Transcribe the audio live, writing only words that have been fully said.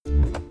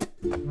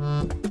As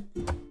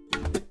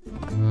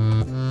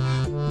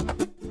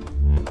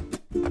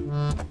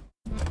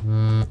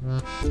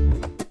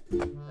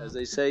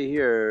they say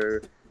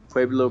here,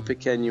 Pueblo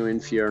Pequeño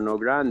Infierno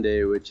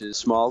Grande, which is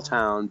small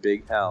town,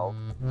 big hell.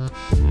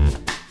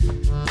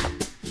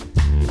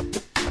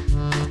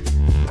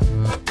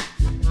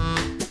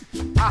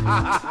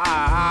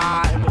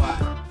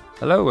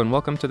 Hello and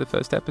welcome to the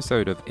first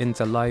episode of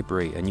Into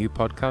Library, a new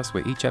podcast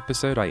where each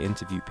episode I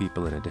interview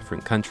people in a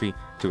different country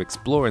to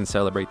explore and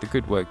celebrate the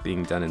good work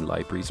being done in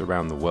libraries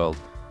around the world.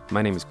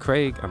 My name is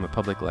Craig, I'm a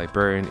public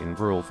librarian in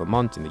rural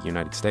Vermont in the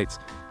United States.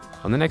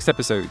 On the next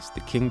episodes,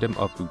 the Kingdom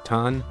of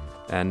Bhutan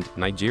and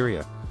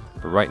Nigeria.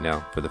 But right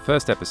now, for the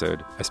first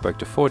episode, I spoke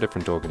to 4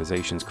 different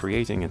organizations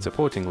creating and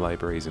supporting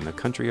libraries in the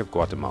country of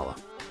Guatemala.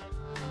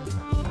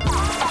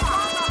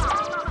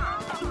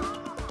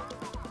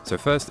 So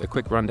first, a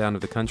quick rundown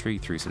of the country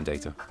through some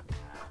data.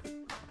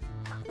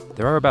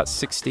 There are about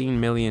 16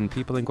 million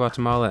people in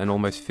Guatemala, and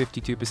almost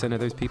 52% of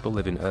those people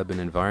live in urban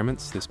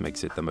environments. This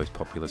makes it the most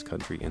populous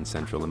country in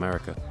Central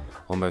America.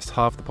 Almost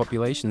half the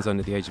population is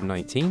under the age of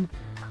 19.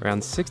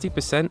 Around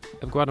 60%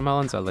 of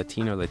Guatemalans are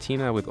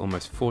Latino-Latina, with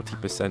almost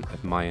 40%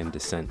 of Mayan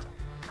descent.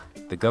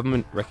 The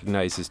government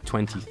recognizes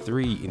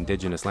 23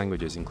 indigenous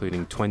languages,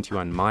 including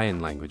 21 Mayan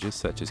languages,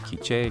 such as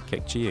Quiché,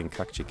 Quechua, and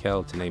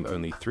Cachiquel, to name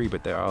only 3,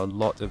 but there are a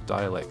lot of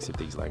dialects of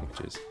these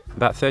languages.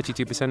 About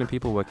 32% of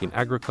people work in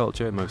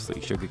agriculture, mostly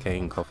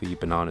sugarcane, coffee,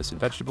 bananas, and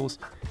vegetables,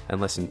 and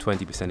less than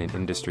 20% in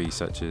industries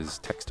such as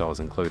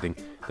textiles and clothing,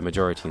 the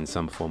majority in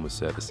some form of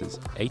services.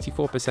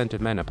 84%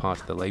 of men are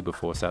part of the labor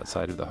force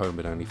outside of the home,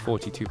 but only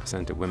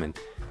 42% of women.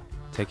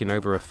 Taken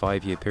over a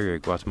 5-year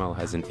period, Guatemala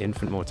has an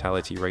infant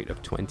mortality rate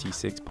of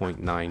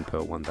 26.9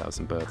 per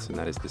 1,000 births, and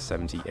that is the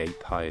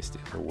 78th highest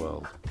in the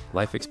world.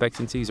 Life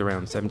expectancy is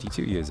around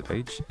 72 years of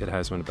age. It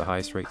has one of the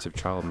highest rates of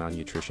child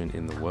malnutrition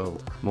in the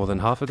world. More than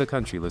half of the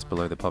country lives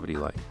below the poverty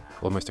line.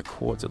 Almost a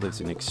quarter lives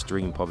in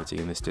extreme poverty,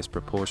 and this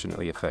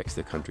disproportionately affects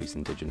the country's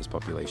indigenous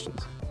populations.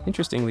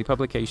 Interestingly,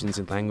 publications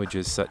in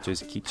languages such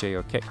as Quiché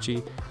or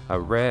Quechua are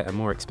rare and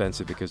more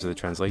expensive because of the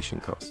translation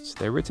costs.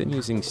 They're written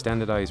using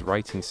standardized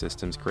writing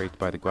systems created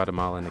by the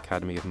Guatemalan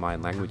Academy of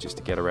Mayan Languages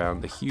to get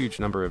around the huge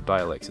number of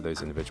dialects of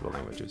those individual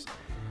languages.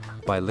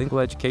 Bilingual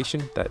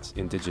education, that's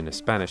indigenous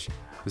Spanish,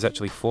 was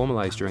actually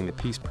formalized during the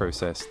peace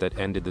process that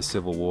ended the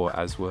Civil War,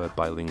 as were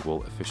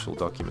bilingual official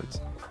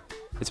documents.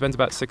 It spends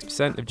about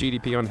 6% of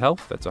GDP on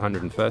health, that's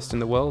 101st in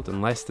the world,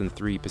 and less than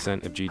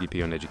 3% of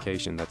GDP on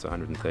education, that's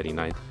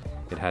 139th.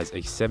 It has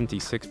a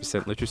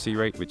 76% literacy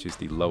rate, which is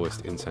the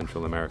lowest in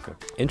Central America.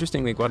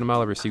 Interestingly,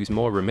 Guatemala receives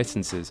more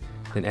remittances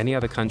than any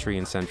other country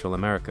in Central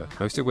America,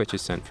 most of which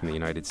is sent from the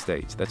United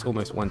States. That's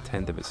almost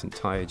 1/10 of its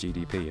entire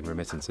GDP in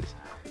remittances.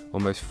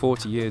 Almost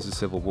 40 years of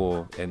civil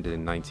war ended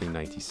in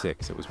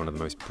 1996. It was one of the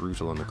most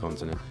brutal on the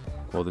continent.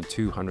 More than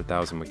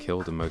 200,000 were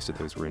killed, and most of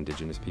those were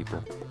indigenous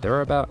people. There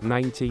are about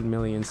 19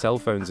 million cell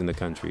phones in the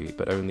country,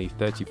 but only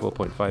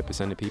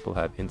 34.5% of people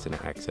have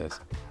internet access.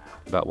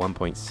 About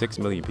 1.6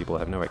 million people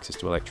have no access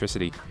to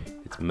electricity.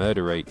 Its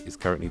murder rate is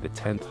currently the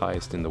 10th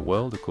highest in the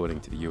world, according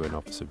to the UN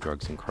Office of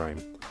Drugs and Crime.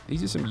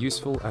 These are some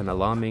useful and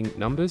alarming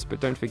numbers, but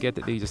don't forget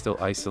that these are still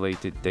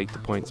isolated data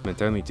points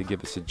meant only to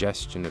give a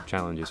suggestion of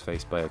challenges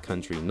faced by a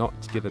country, not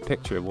to give a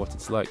picture of what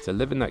it's like to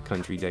live in that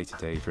country day to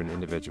day for an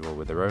individual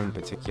with their own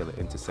particular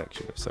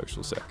intersection of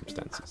social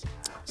circumstances.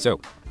 So,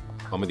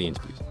 on with the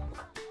interviews.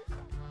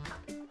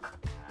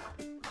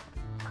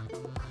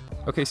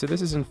 Okay, so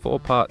this is in 4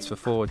 parts for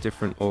 4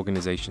 different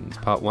organizations.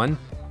 Part 1,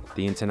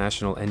 the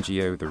international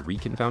NGO the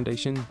Rieken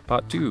Foundation.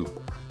 Part 2,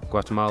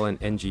 Guatemalan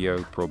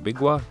NGO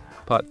PROBIGUA.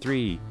 Part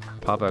 3,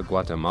 PAVA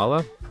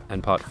Guatemala.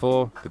 And Part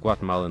 4, the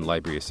Guatemalan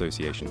Library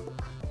Association.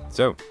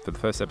 So, for the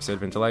first episode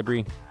of Into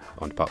Library,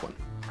 on to Part 1.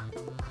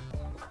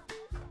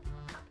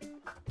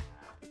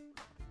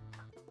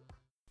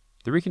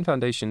 The Rieken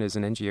Foundation is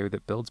an NGO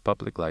that builds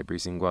public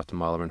libraries in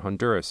Guatemala and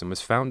Honduras and was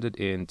founded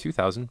in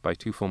 2000 by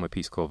 2 former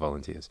Peace Corps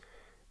volunteers.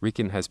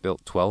 Rieken has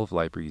built 12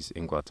 libraries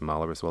in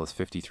Guatemala as well as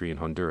 53 in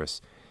Honduras.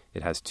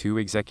 It has 2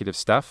 executive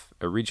staff,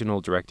 a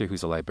regional director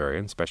who's a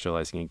librarian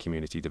specializing in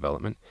community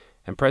development,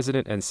 and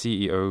President and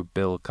CEO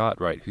Bill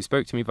Cartwright, who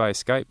spoke to me via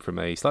Skype from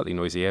a slightly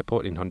noisy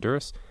airport in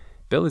Honduras.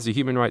 Bill is a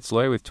human rights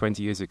lawyer with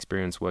 20 years'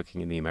 experience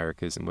working in the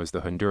Americas and was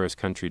the Honduras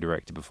country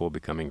director before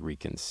becoming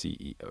Rieken's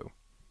CEO.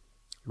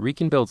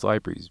 Rieken builds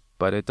libraries,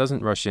 but it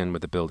doesn't rush in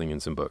with a building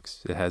and some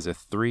books. It has a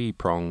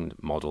 3-pronged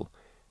model.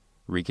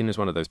 Rieken is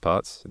one of those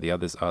parts. The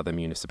others are the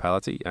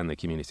municipality and the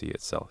community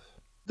itself.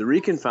 The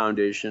Rieken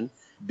Foundation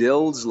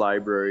builds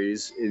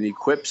libraries and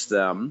equips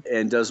them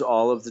and does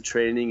all of the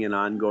training and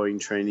ongoing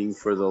training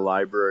for the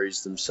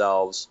libraries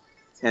themselves.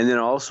 And then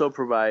also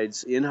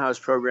provides in-house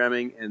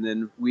programming, and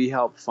then we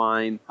help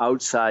find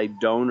outside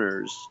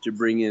donors to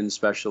bring in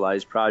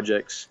specialized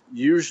projects.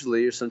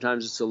 Usually, or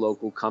sometimes it's a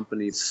local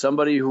company, it's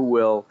somebody who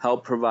will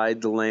help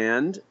provide the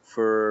land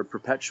for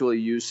perpetual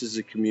use as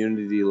a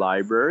community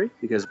library,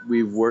 because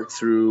we've worked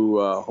through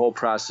a whole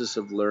process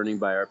of learning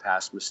by our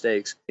past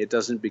mistakes. It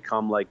doesn't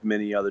become like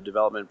many other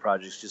development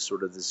projects, just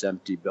sort of this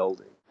empty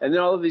building. And then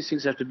all of these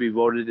things have to be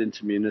voted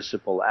into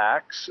municipal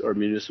acts or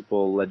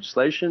municipal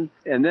legislation.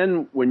 And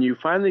then when you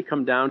finally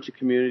come down to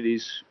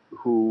communities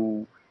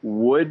who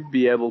would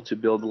be able to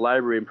build a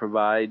library and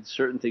provide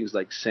certain things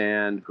like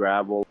sand,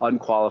 gravel,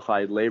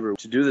 unqualified labor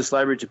to do this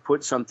library, to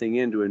put something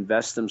in, to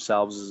invest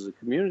themselves as a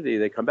community,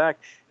 they come back.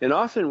 And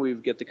often we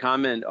get the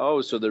comment,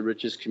 oh, so the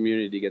richest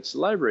community gets the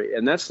library.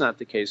 And that's not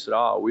the case at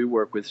all. We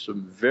work with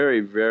some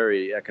very,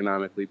 very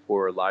economically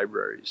poor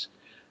libraries.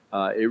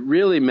 It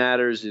really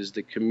matters, is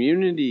the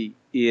community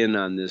in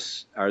on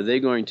this? Are they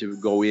going to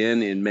go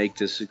in and make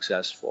this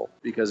successful?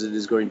 Because it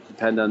is going to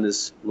depend on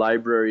this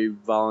library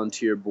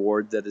volunteer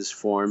board that is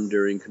formed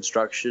during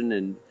construction.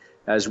 And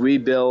as we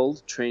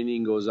build,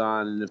 training goes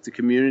on. And if the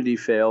community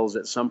fails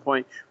at some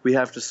point, we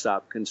have to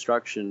stop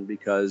construction,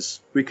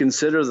 because we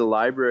consider the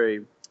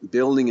library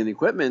building and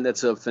equipment,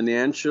 that's a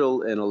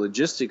financial and a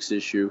logistics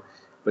issue.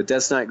 But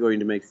that's not going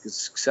to make it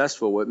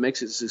successful. What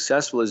makes it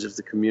successful is if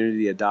the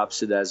community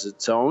adopts it as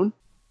its own.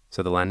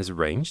 So the land is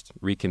arranged.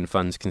 Rieken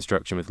funds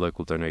construction with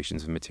local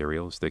donations of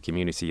materials. The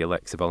community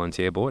elects a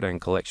volunteer board, and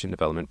collection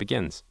development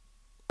begins.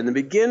 In the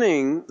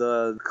beginning,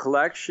 the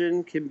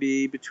collection can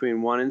be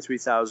between 1,000 and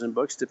 3,000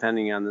 books,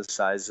 depending on the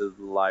size of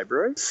the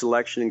library.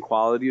 Selection and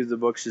quality of the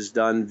books is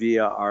done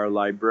via our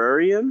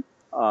librarian.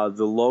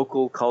 The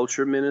local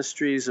culture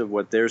ministries of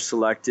what their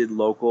selected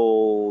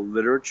local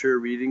literature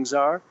readings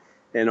are.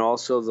 And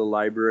also the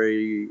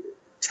library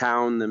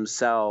town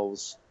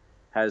themselves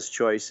has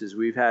choices.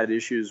 We've had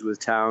issues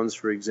with towns,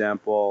 for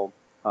example,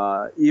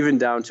 even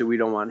down to we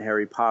don't want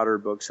Harry Potter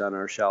books on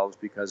our shelves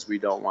because we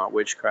don't want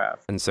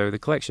witchcraft. And so the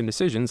collection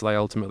decisions lie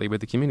ultimately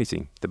with the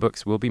community. The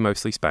books will be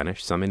mostly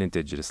Spanish, some in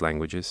indigenous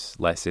languages,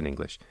 less in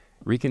English.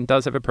 Rieken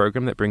does have a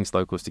program that brings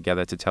locals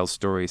together to tell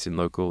stories in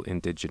local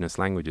indigenous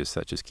languages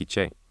such as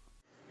Quiche.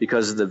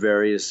 Because of the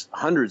various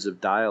hundreds of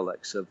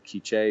dialects of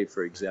Quiche,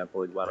 for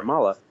example, in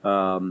Guatemala,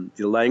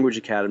 the Language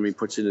Academy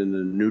puts it in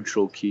a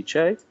neutral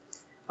Quiche,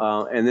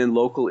 and then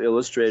local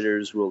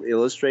illustrators will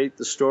illustrate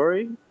the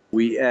story.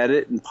 We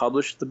edit and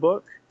publish the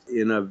book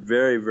in a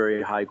very,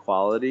 very high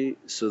quality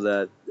so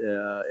that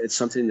it's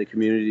something the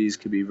communities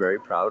can be very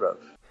proud of.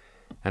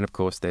 And of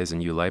course, there's a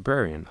new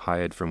librarian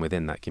hired from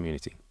within that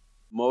community.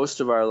 Most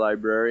of our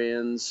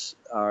librarians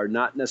are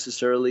not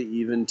necessarily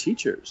even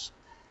teachers.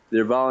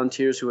 They're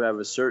volunteers who have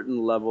a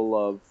certain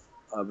level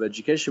of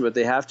education, but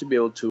they have to be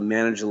able to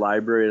manage a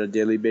library on a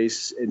daily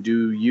basis and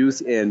do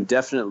youth and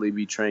definitely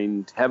be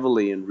trained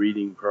heavily in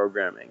reading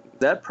programming.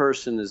 That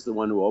person is the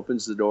one who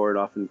opens the door and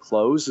often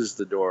closes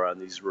the door on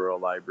these rural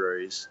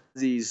libraries.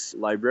 These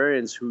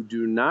librarians who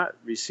do not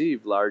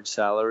receive large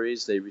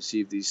salaries, they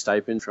receive these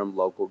stipends from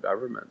local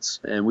governments.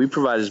 And we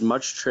provide as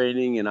much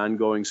training and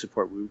ongoing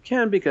support we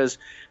can because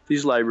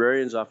these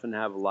librarians often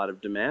have a lot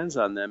of demands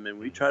on them, and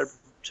we try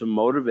to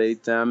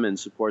motivate them and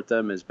support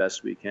them as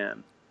best we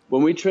can.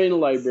 When we train a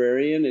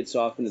librarian, it's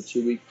often a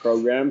 2-week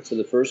program for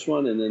the first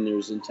one, and then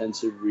there's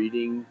intensive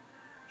reading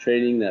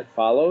training that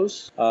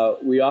follows.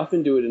 We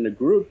often do it in a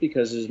group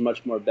because there's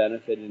much more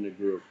benefit in a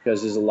group,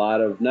 because there's a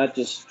lot of not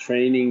just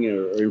training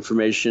or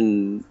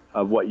information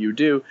of what you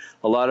do.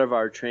 A lot of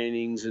our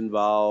trainings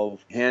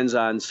involve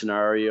hands-on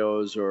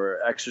scenarios or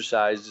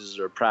exercises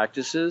or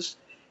practices,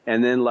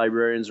 and then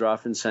librarians are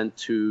often sent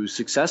to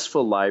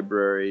successful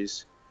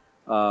libraries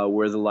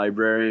where the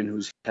librarian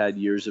who's had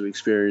years of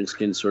experience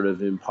can sort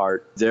of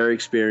impart their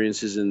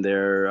experiences and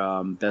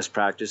their best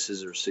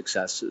practices or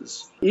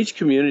successes. Each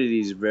community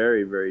is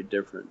very, very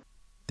different.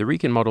 The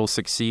Rieken model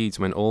succeeds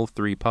when all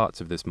three parts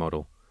of this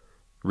model,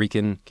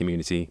 Rieken,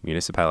 community,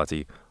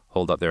 municipality,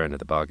 hold up their end of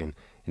the bargain.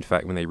 In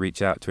fact, when they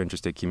reach out to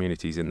interested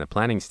communities in the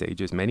planning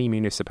stages, many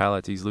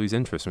municipalities lose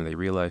interest when they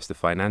realize the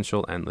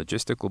financial and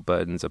logistical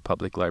burdens a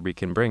public library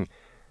can bring.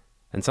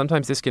 And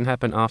sometimes this can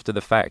happen after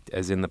the fact,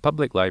 as in the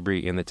public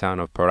library in the town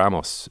of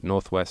Paramos,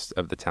 northwest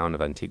of the town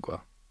of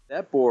Antigua.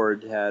 That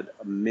board had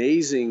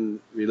amazing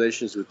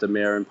relations with the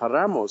mayor in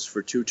Paramos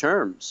for 2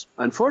 terms.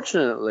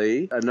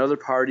 Unfortunately, another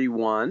party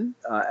won.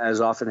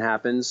 As often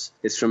happens,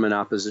 it's from an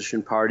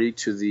opposition party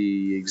to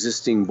the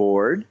existing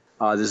board.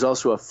 There's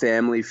also a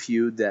family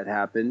feud that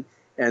happened.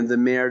 And the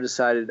mayor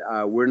decided,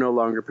 we're no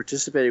longer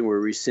participating, we're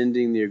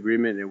rescinding the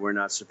agreement, and we're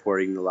not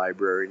supporting the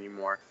library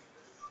anymore.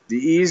 The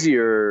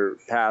easier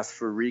path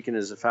for Rieken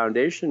as a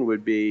foundation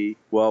would be,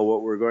 well,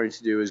 what we're going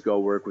to do is go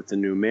work with the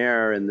new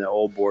mayor and the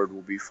old board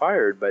will be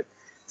fired. But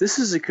this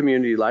is a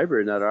community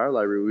library, not our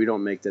library. We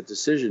don't make that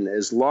decision.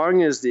 As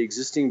long as the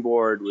existing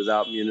board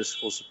without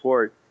municipal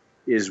support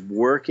is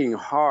working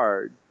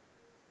hard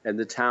and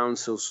the town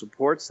still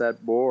supports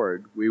that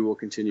board, we will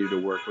continue to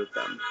work with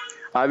them.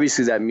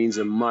 Obviously, that means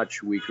a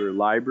much weaker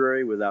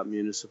library without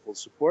municipal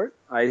support.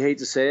 I'd hate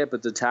to say it,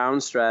 but the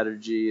town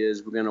strategy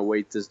is we're going to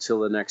wait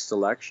till the next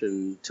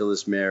election, till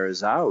this mayor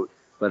is out.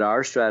 But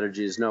our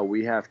strategy is no,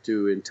 we have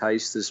to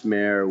entice this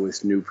mayor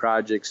with new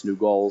projects, new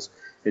goals,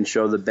 and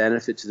show the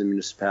benefit to the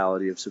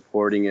municipality of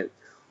supporting it,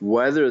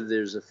 whether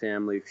there's a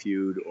family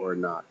feud or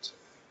not.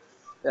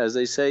 As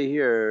they say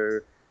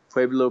here,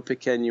 Pueblo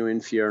pequeño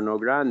infierno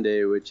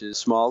grande, which is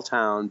small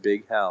town,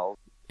 big hell.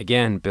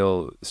 Again,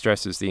 Bill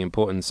stresses the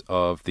importance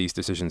of these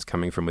decisions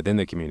coming from within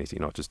the community,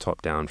 not just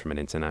top-down from an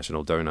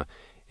international donor.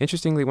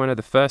 Interestingly, one of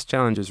the first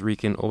challenges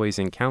Rieken always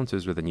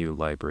encounters with a new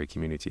library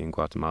community in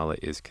Guatemala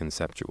is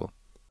conceptual.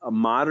 A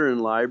modern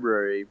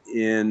library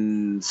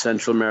in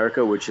Central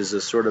America, which is a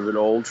sort of an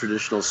old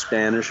traditional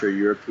Spanish or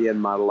European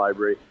model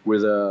library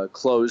with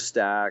closed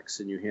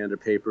stacks, and you hand a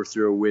paper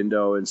through a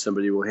window and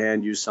somebody will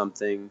hand you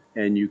something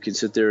and you can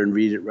sit there and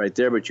read it right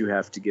there, but you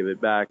have to give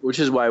it back, which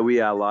is why we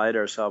allied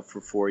ourselves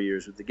for 4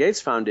 years with the Gates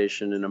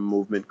Foundation in a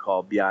movement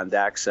called Beyond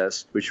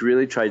Access, which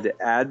really tried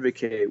to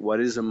advocate what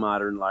is a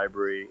modern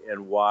library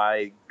and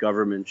why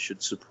government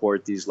should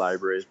support these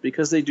libraries,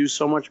 because they do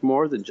so much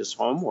more than just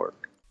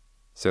homework.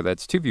 So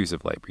that's two views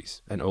of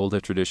libraries, an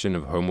older tradition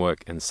of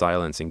homework and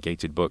silence in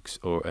gated books,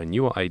 or a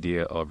newer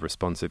idea of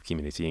responsive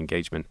community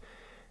engagement.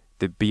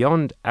 The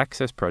Beyond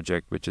Access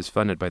project, which is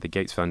funded by the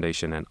Gates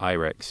Foundation and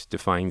IREX,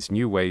 defines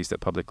new ways that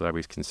public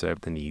libraries can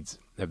serve the needs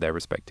of their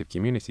respective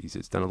communities.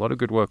 It's done a lot of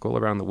good work all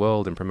around the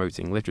world in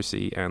promoting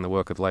literacy and the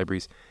work of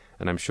libraries,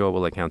 and I'm sure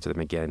we'll encounter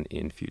them again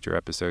in future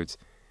episodes.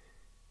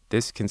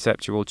 This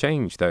conceptual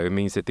change, though,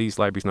 means that these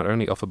libraries not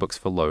only offer books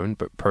for loan,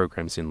 but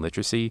programs in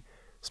literacy,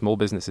 small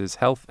businesses,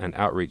 health, and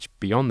outreach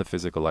beyond the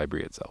physical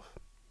library itself.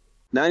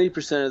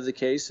 90% of the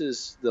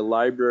cases, the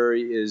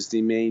library is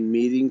the main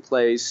meeting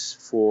place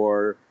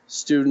for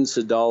students,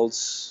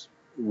 adults,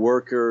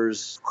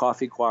 workers,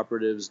 coffee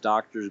cooperatives,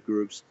 doctors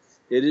groups.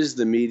 It is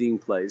the meeting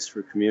place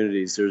for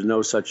communities. There's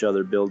no such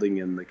other building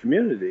in the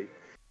community.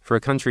 For a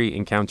country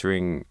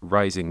encountering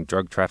rising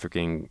drug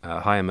trafficking,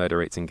 higher murder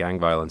rates and gang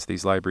violence,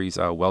 these libraries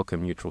are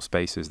welcome neutral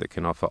spaces that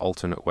can offer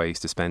alternate ways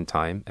to spend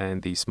time,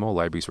 and these small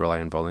libraries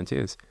rely on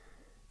volunteers.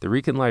 The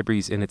Rieken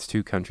Libraries in its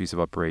 2 countries of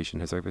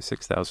operation has over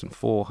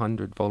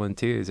 6,400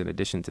 volunteers in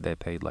addition to their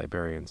paid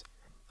librarians.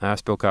 I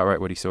asked Bill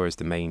Cartwright what he saw as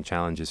the main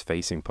challenges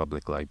facing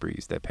public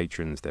libraries, their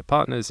patrons, their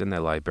partners, and their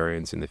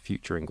librarians in the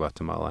future in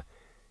Guatemala.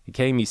 It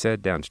came, he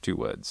said, down to 2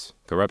 words: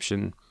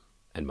 corruption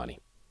and money.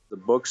 The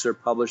books are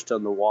published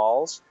on the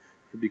walls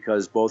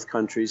because both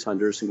countries,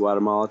 Honduras and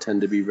Guatemala,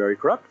 tend to be very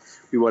corrupt.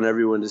 We want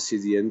everyone to see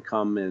the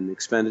income and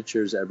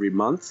expenditures every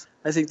month.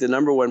 I think the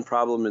number one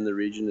problem in the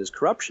region is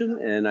corruption,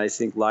 and I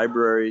think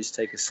libraries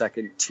take a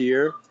second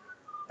tier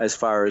as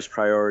far as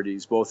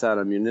priorities, both on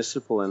a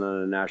municipal and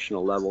on a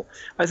national level.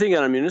 I think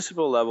on a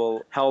municipal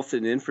level, health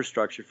and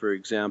infrastructure, for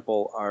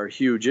example, are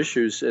huge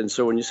issues. And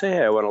so when you say,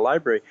 hey, I want a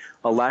library,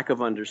 a lack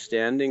of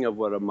understanding of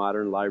what a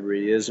modern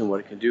library is and what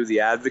it can do, the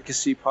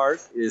advocacy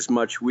part is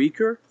much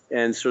weaker.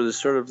 And so there's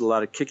sort of a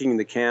lot of kicking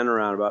the can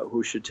around about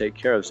who should take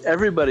care of this.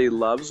 Everybody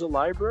loves a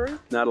library.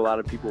 Not a lot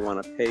of people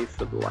want to pay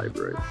for the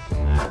library.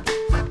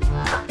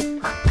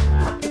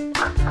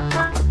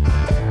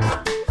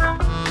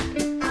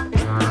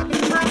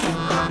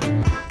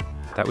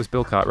 That was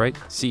Bill Cartwright,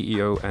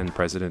 CEO and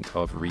President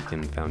of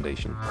Rieken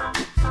Foundation.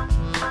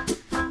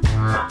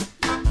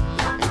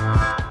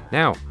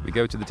 Now, we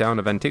go to the town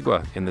of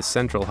Antigua in the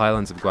central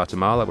highlands of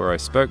Guatemala, where I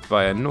spoke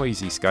via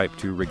noisy Skype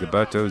to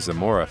Rigoberto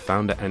Zamora,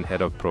 founder and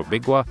head of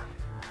PROBIGUA,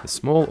 a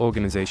small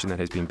organization that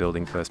has been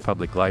building first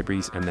public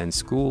libraries and then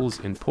schools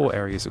in poor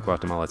areas of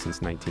Guatemala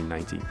since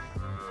 1990.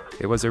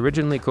 It was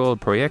originally called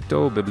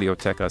Proyecto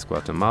Bibliotecas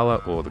Guatemala,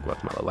 or the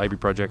Guatemala Library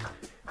Project,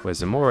 where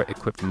Zamora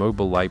equipped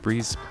mobile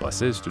libraries,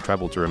 buses, to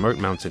travel to remote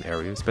mountain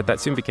areas, but that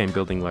soon became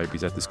building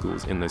libraries at the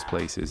schools in those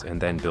places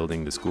and then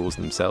building the schools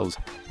themselves.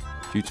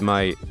 Due to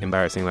my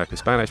embarrassing lack of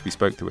Spanish, we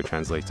spoke through a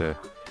translator,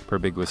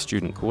 PROBIGUA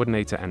student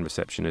coordinator and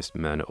receptionist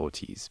Myrna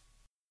Ortiz.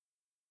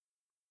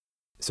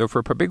 So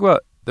for PROBIGUA,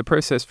 the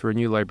process for a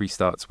new library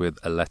starts with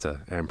a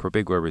letter, and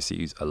PROBIGUA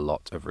receives a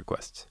lot of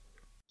requests.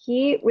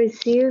 He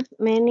received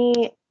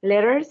many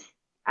letters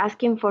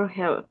asking for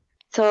help.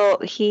 So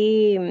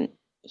he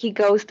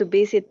goes to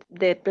visit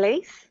the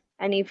place,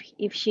 and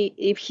if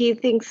he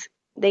thinks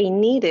they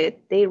need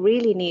it, they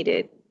really need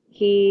it,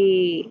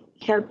 he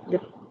helped the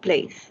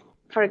place.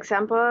 For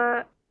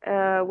example,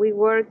 we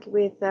work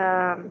with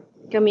a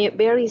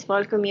very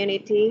small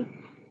community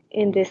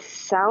in the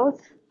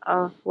south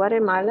of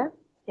Guatemala,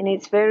 and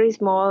it's very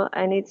small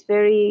and it's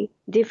very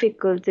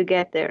difficult to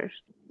get there.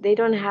 They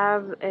don't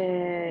have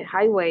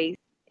highways.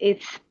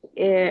 It's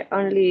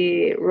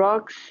only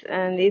rocks,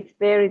 and it's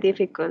very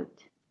difficult.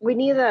 We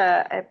need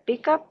a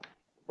pickup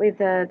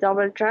with a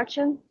double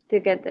traction to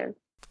get there.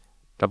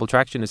 Double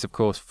traction is, of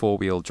course,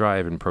 4-wheel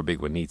drive, and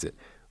PROBIGUA needs it.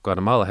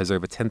 Guatemala has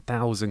over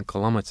 10,000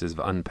 kilometers of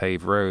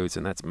unpaved roads,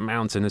 and that's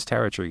mountainous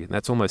territory, and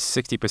that's almost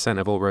 60%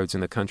 of all roads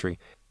in the country.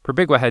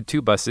 PROBIGUA had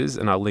 2 buses,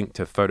 and I'll link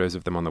to photos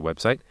of them on the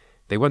website.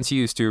 They once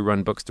used to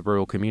run books to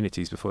rural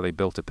communities before they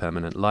built a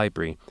permanent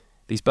library.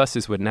 These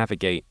buses would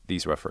navigate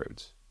these rough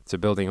roads. So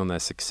building on their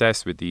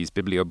success with these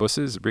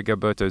bibliobuses,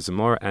 Rigoberto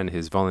Zamora and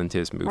his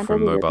volunteers moved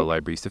from mobile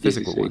libraries to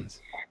physical ones.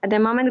 At the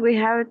moment, we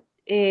have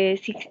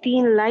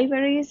 16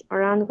 libraries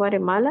around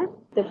Guatemala.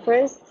 The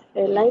first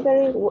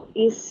library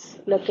is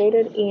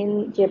located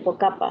in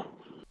Yepocapa.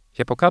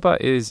 Yepocapa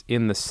is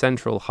in the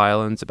central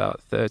highlands, about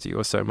 30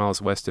 or so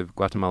miles west of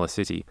Guatemala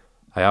City.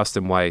 I asked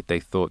them why they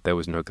thought there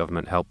was no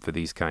government help for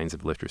these kinds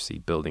of literacy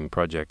building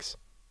projects.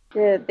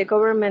 The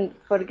government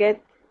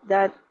forget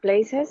that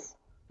places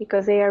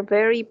because they are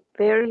very,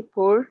 very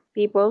poor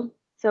people.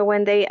 So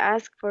when they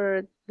ask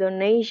for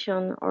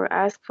donation or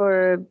ask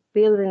for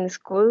building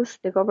schools,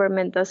 the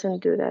government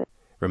doesn't do that.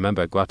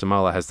 Remember,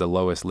 Guatemala has the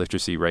lowest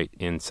literacy rate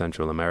in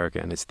Central America,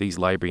 and it's these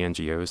library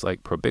NGOs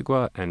like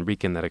PROBIGUA and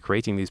Rieken that are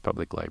creating these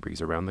public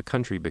libraries around the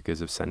country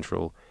because of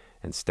central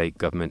and state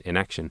government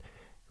inaction.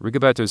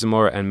 Rigoberto,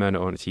 Zamora, and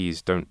Myrna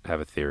Ortiz don't have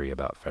a theory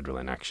about federal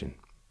inaction.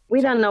 We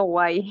don't know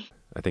why.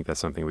 I think that's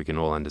something we can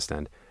all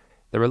understand.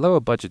 They're a lower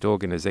budget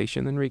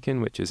organization than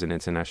Rieken, which is an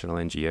international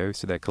NGO,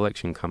 so their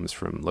collection comes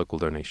from local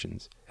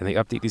donations. And they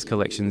update these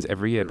collections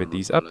every year, but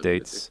these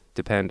updates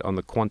depend on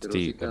the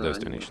quantity of those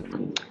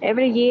donations.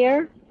 Every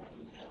year,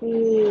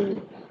 we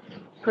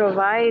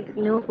provide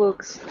new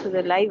books to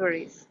the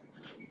libraries.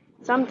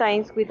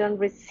 Sometimes we don't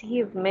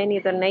receive many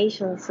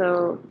donations,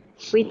 so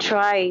we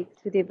try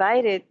to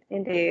divide it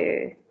in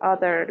the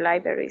other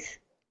libraries.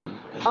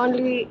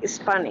 Only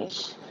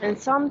Spanish, and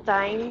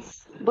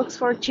sometimes books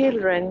for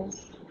children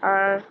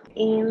are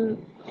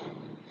in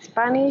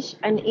Spanish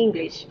and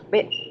English,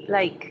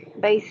 like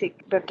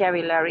basic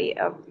vocabulary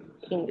of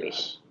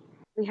English.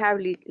 We have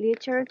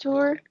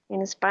literature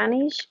in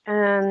Spanish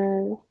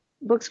and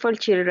books for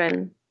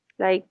children.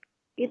 Like,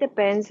 it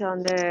depends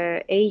on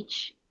the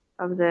age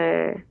of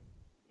the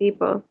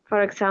people.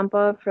 For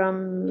example,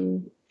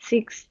 from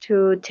 6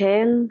 to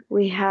 10,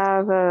 we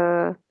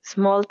have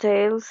small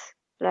tales,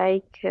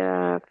 like,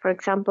 for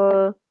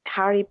example,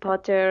 Harry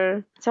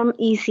Potter, some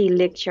easy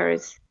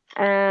lectures.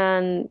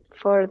 And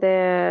for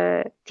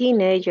the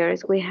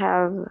teenagers, we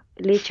have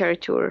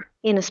literature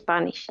in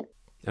Spanish.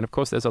 And of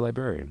course, there's a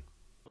librarian.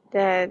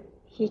 That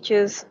he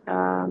chose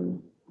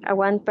a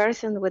one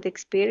person with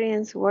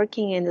experience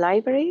working in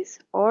libraries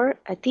or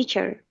a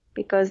teacher,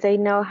 because they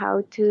know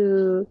how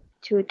to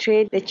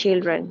treat the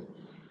children.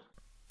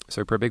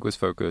 So PROBIGUA's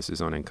focus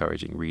is on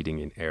encouraging reading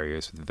in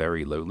areas with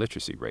very low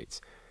literacy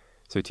rates.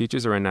 So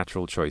teachers are a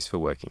natural choice for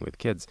working with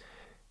kids.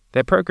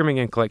 Their programming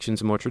and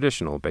collections are more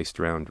traditional, based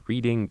around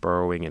reading,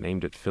 borrowing, and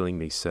aimed at filling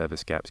these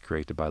service gaps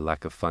created by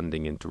lack of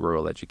funding into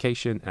rural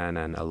education and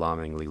an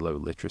alarmingly low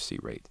literacy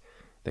rate.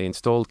 They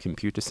installed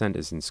computer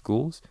centers in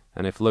schools,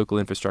 and if local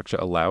infrastructure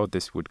allowed,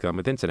 this would come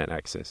with internet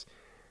access.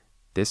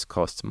 This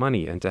costs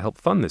money, and to help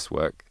fund this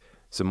work,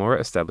 Zamora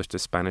established a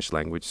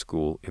Spanish-language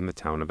school in the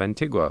town of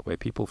Antigua, where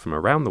people from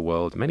around the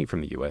world, many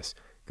from the US,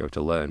 go to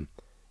learn.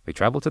 They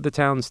travel to the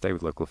town, stay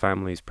with local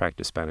families,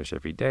 practice Spanish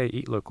every day,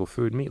 eat local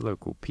food, meet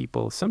local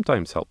people,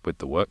 sometimes help with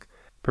the work.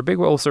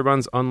 PROBIGUA also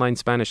runs online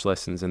Spanish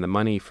lessons, and the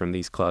money from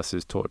these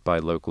classes taught by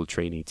local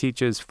trainee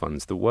teachers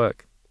funds the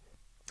work.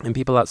 And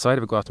people outside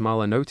of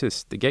Guatemala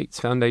noticed. The Gates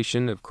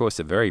Foundation, of course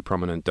a very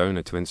prominent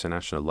donor to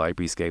international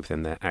libraries, gave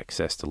them their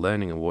Access to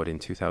Learning Award in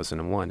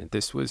 2001. And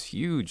this was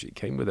huge. It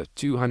came with a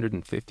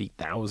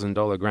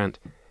 $250,000 grant.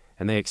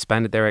 And they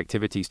expanded their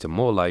activities to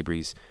more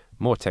libraries,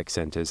 more tech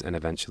centers, and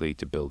eventually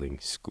to building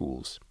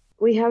schools.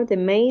 We have the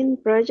main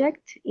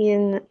project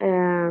in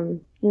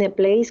a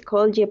place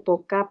called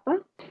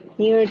Yepocapa,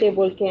 near the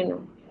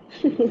volcano.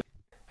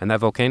 And that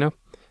volcano?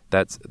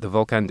 That's the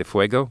Volcán de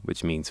Fuego,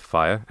 which means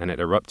fire, and it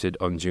erupted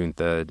on June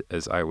 3rd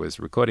as I was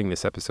recording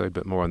this episode,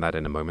 but more on that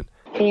in a moment.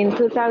 In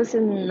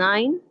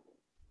 2009,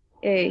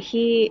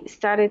 he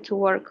started to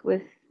work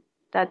with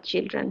that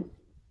children.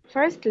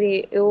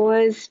 Firstly, it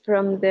was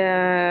from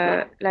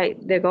the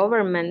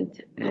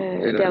government,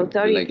 the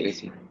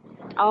authorities.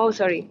 Oh,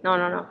 sorry,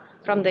 no.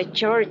 From the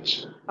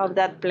church of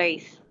that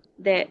place,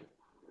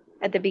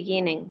 at the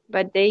beginning,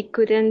 but they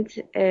couldn't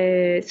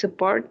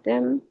support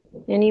them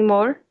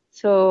anymore.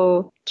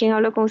 So, ¿quién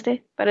habló con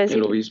usted? Para decir,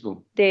 El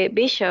obispo. The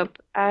bishop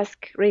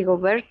asked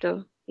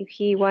Rigoberto if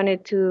he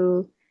wanted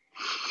to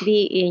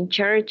be in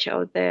charge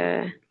of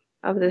the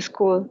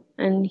school,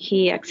 and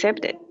he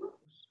accepted.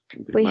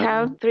 We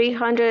have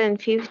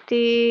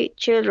 350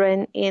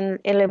 children in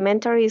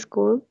elementary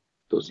school.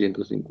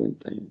 250 en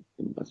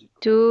básico.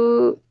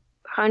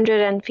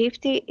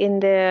 250 in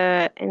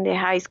the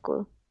high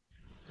school.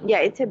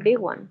 Yeah, it's a big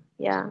one.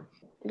 Yeah,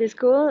 the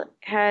school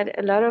had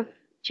a lot of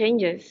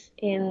changes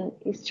in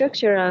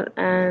structural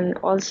and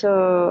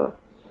also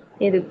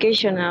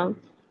educational,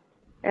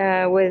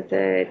 with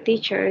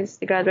teachers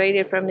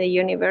graduated from the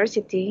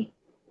university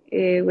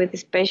with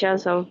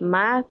specials of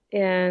math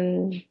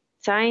and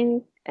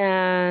science.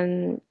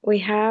 And we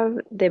have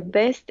the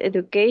best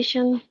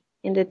education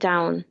in the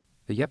town.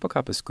 The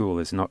Yepocapa school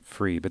is not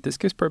free, but this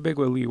gives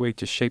PROBIGUA leeway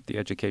to shape the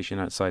education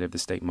outside of the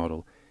state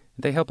model.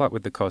 They help out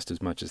with the cost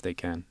as much as they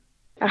can.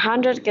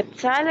 100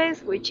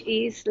 quetzales, which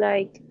is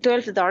like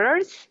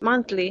 $12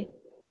 monthly.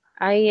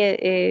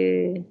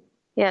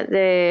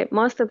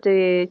 Most of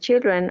the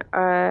children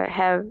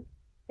have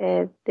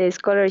the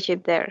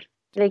scholarship there,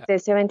 like the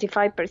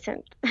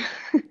 75%.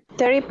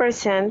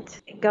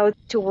 30% go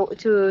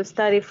to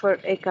study for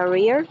a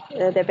career,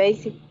 the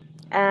basic,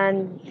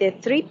 and the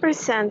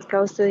 3%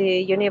 goes to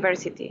the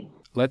university.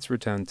 Let's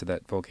return to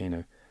that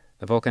volcano.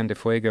 The Volcán de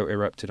Fuego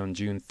erupted on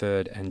June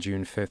 3rd and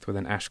June 5th with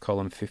an ash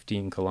column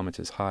 15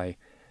 kilometers high.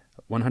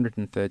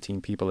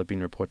 113 people have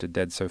been reported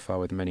dead so far,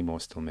 with many more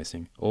still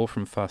missing, all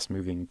from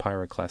fast-moving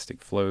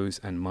pyroclastic flows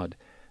and mud,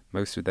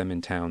 most of them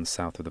in towns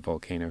south of the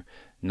volcano.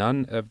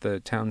 None of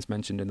the towns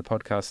mentioned in the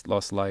podcast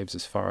lost lives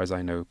as far as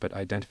I know, but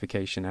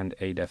identification and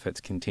aid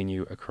efforts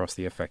continue across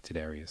the affected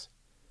areas.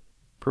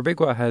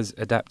 PROBIGUA has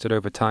adapted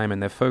over time,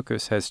 and their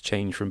focus has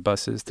changed from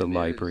buses to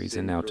libraries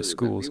and now to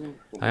schools.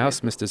 I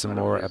asked Mr.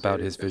 Zamora about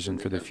his vision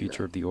for the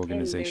future of the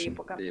organization.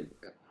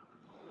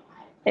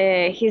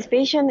 His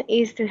vision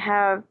is to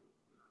have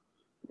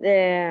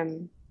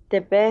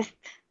the best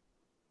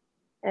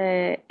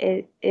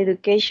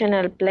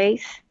educational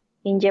place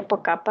in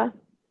Yepocapa,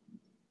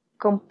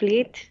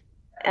 complete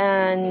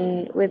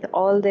and with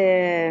all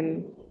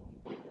the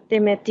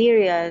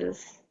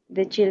materials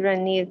the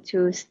children need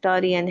to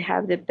study and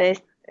have the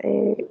best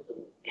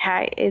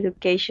high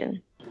education.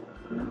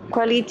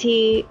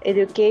 Quality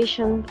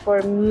education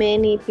for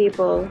many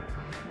people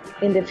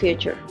in the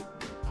future.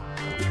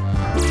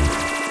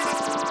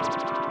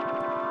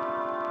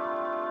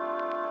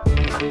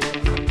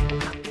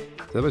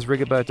 That was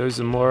Rigoberto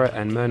Zamora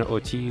and Myrna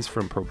Ortiz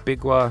from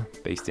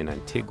PROBIGUA, based in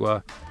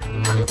Antigua.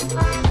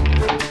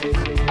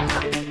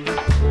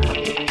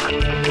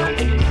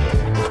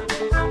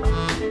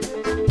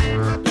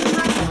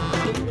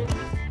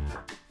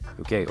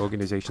 Okay,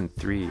 Organization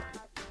 3,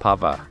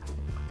 PAVA.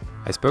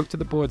 I spoke to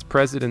the board's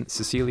president,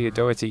 Cecilia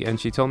Dougherty, and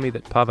she told me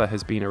that PAVA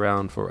has been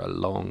around for a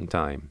long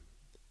time.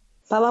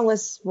 PAVA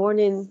was born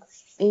in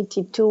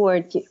 82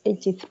 or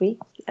 83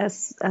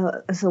 as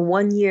a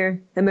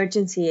one-year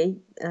emergency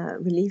aid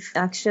relief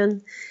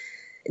action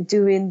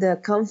during the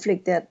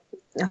conflict that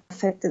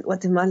affected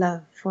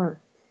Guatemala for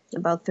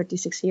about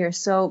 36 years.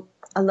 So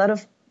a lot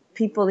of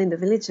people in the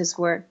villages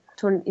were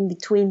torn in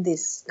between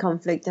this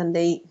conflict, and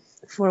they,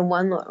 for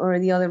one or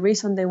the other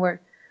reason, they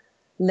were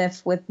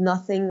left with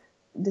nothing.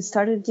 They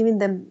started giving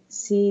them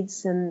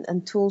seeds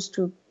and tools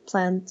to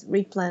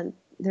replant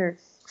their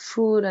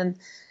food and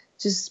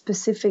just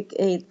specific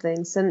aid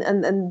things.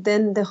 And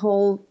then the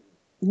whole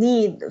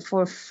need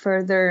for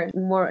further,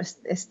 more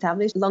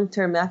established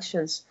long-term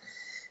actions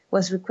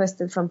was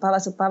requested from PAVA.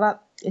 So PAVA,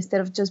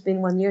 instead of just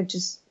being 1 year,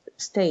 just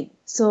stayed.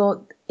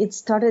 So it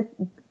started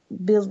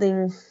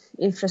building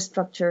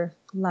infrastructure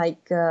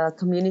like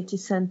community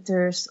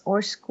centers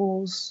or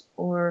schools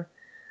or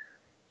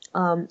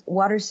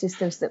water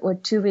systems that were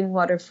tubing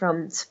water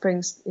from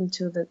springs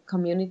into the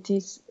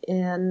communities.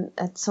 And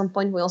at some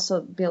point, we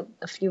also built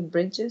a few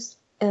bridges.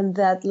 And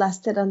that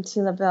lasted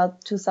until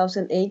about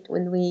 2008,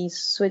 when we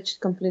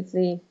switched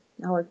completely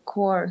our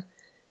core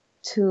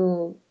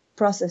to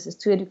processes,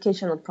 to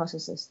educational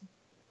processes.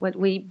 What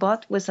we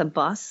bought was a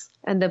bus,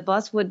 and the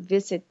bus would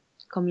visit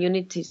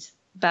communities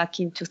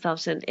back in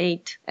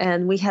 2008.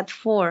 And we had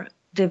 4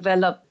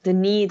 develop the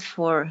need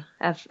for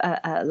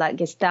a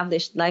like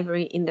established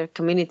library in their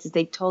communities.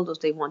 They told us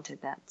they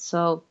wanted that.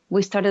 So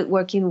we started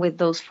working with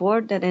those 4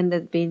 that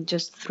ended being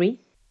just 3.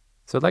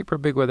 So like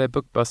PROBIGUA, their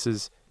book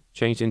buses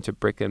changed into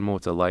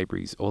brick-and-mortar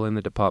libraries, all in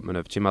the department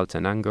of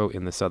Chimaltenango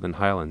in the southern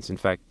highlands. In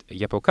fact,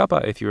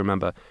 Yepocapa, if you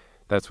remember,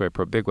 that's where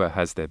PROBIGUA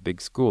has their big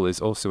school, is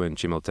also in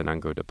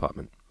Chimaltenango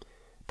department.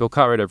 Bill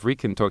Cartwright of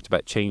Rieken talked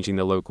about changing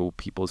the local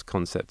people's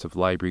concept of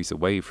libraries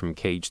away from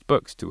caged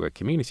books to a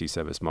community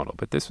service model,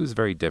 but this was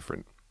very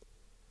different.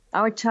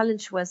 Our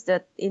challenge was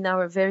that in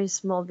our very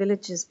small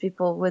villages,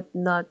 people would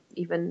not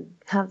even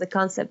have the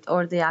concept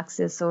or the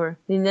access, or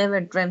they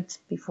never dreamt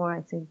before, I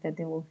think, that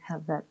they will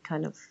have that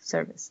kind of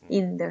service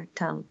in their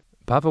town.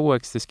 PAVA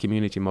works this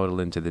community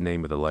model into the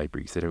name of the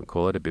libraries. They don't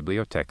call it a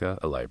biblioteca,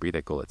 a library,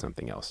 they call it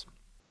something else.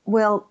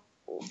 Well,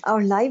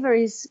 our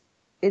libraries,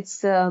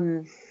 it's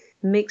a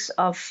mix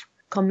of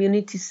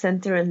community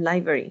center and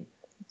library.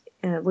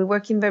 We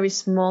work in very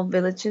small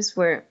villages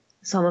where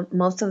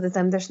most of the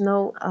time there's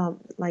no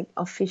like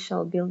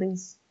official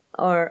buildings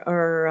or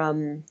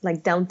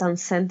like downtown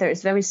center.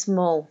 It's very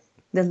small.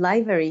 The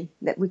library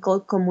that we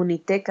call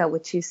communiteca,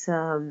 which is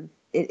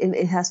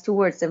it has 2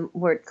 words, the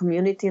word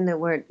community and the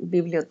word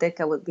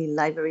biblioteca would be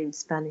library in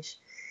Spanish.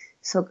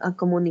 So a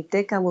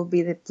communiteca will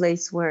be the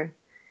place where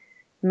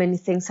many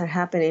things are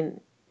happening,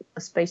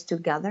 a space to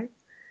gather.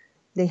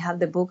 They have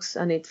the books,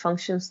 and it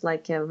functions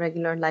like a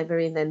regular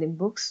library lending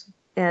books.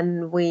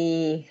 And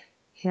we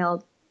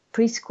held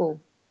preschool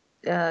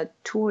 2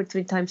 or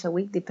 3 times a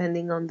week,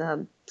 depending on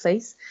the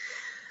place,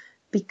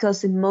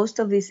 because in most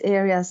of these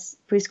areas,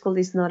 preschool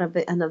is not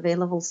an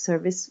available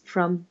service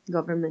from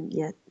government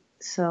yet.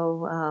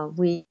 So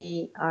we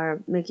are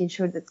making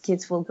sure that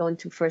kids will go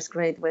into 1st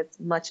grade with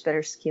much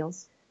better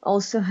skills.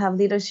 Also have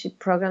leadership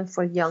programs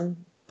for young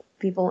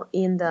people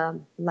in the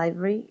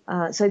library.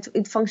 So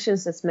it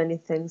functions as many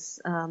things.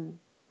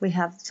 We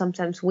have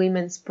sometimes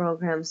women's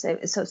programs.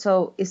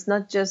 So it's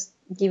not just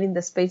giving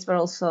the space, but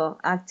also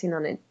acting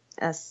on it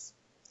as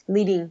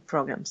leading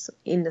programs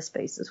in the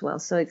space as well.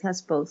 So it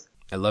has both.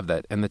 I love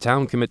that. And the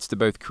town commits to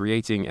both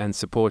creating and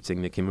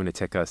supporting the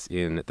communitecas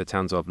in the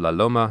towns of La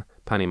Loma,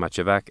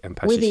 Panimachevac, and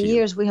Pachachil. With the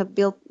years, we have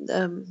built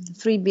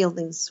 3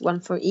 buildings, 1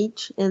 for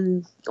each.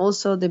 And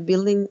also the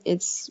building,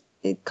 it's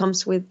it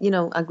comes with,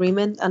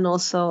 agreement and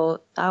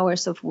also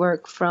hours of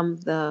work from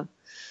the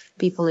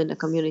people in the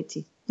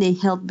community. They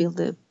help build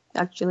the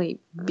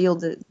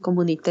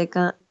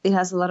communiteca. It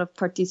has a lot of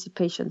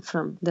participation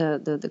from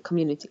the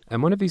community.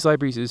 And one of these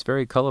libraries is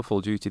very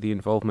colorful due to the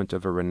involvement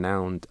of a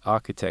renowned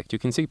architect. You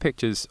can see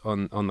pictures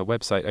on the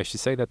website. I should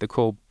say that the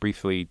call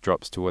briefly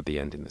drops toward the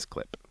end in this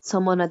clip.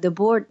 Someone at the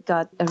board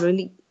got a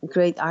really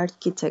great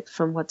architect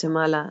from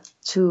Guatemala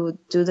to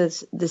do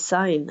this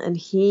design, and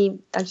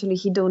he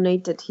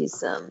donated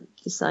his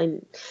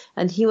design,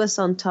 and he was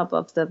on top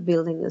of the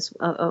building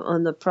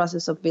on the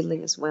process of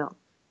building as well.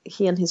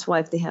 He and his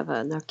wife, they have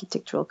an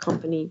architectural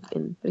company,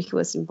 but he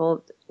was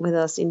involved with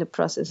us in the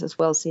process as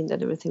well, seeing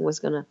that everything was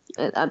gonna,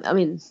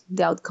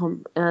 the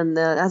outcome. And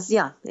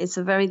it's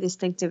a very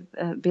distinctive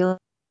building,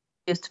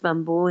 used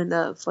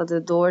bamboo for the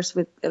doors,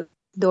 with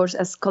doors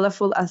as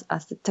colorful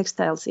as the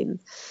textiles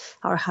in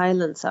our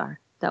highlands are.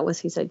 That was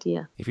his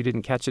idea. If you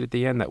didn't catch it at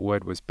the end, that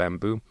word was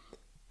bamboo.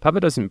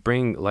 PAVA doesn't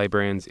bring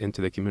librarians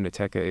into the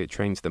communiteca, it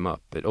trains them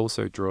up. It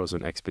also draws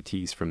on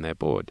expertise from their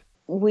board.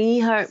 We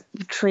have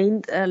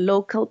trained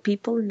local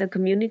people in the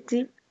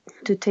community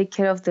to take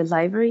care of the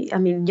library.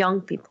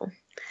 Young people,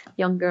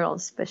 young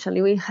girls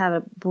especially. We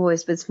have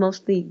boys, but it's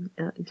mostly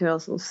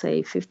girls, we'll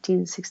say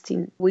 15,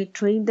 16. We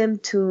train them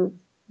to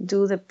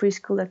do the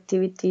preschool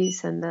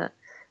activities and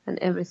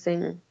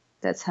everything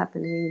that's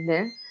happening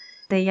there.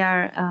 They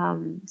are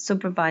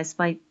supervised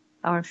by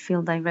our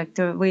field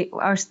director.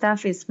 Our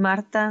staff is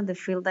Marta, the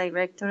field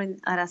director,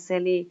 and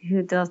Araceli,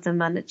 who does the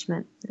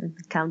management and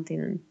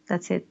accounting, and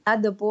that's it.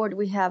 At the board,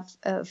 we have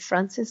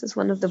Frances as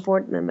one of the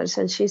board members,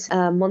 and she's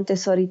a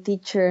Montessori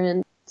teacher,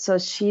 and so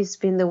she's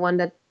been the one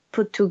that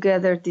put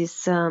together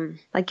this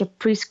like a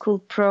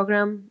preschool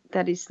program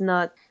that is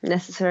not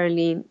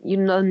necessarily, you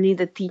don't need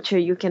a teacher,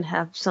 you can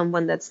have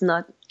someone that's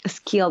not a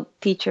skilled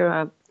teacher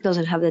or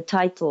doesn't have the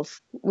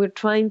titles. We're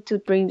trying to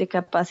bring the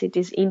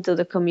capacities into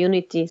the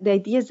community. The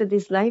idea is that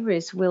these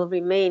libraries will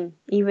remain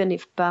even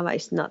if PAVA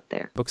is not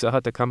there. Books are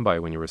hard to come by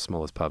when you're as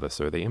small as PAVA,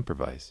 so they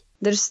improvise.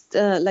 There's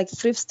like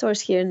thrift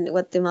stores here in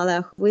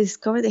Guatemala. We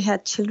discovered they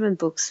had children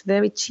books,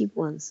 very cheap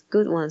ones,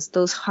 good ones.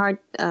 Those hard,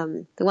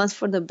 the ones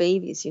for the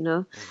babies,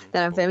 that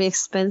are very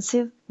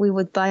expensive. We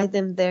would buy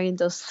them there in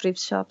those thrift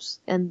shops.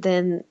 And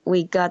then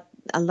we got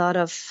a lot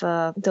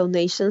of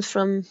donations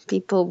from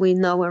people we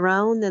know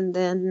around, and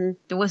then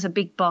there was a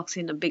big box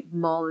in a big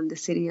mall in the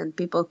city, and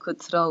people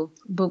could throw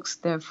books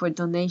there for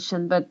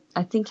donation, but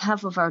I think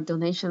half of our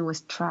donation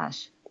was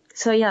trash.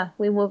 So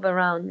we move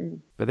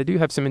around. But they do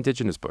have some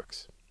indigenous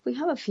books. We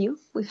have a few.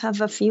 We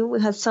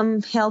have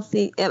some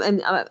healthy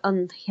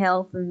on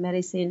health and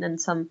medicine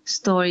and some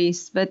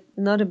stories, but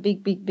not a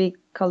big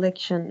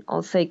collection,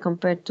 I'll say,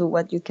 compared to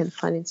what you can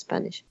find in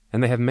Spanish.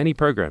 And they have many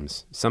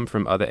programs, some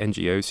from other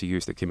NGOs who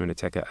use the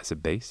communiteca as a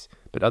base,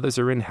 but others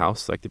are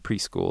in-house, like the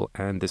preschool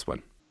and this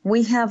one.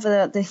 We have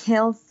the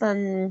health,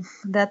 and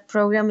that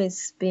program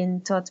is being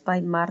taught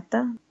by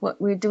Marta.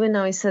 What we're doing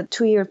now is a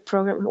 2-year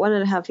program,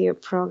 1.5-year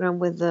program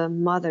with the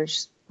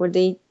mothers, where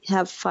they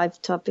have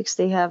 5 topics.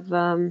 They have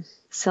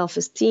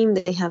self-esteem,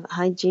 they have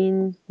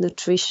hygiene,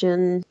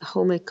 nutrition,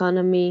 home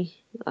economy.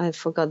 I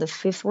forgot the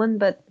 5th one,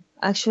 but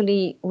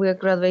actually we're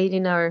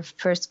graduating our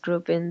first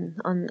group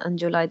on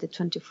July the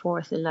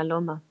 24th in La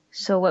Loma.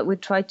 So what we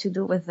try to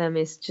do with them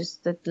is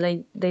just that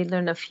they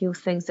learn a few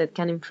things that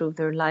can improve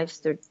their lives,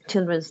 their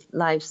children's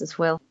lives as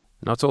well.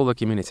 Not all the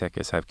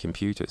communitecas have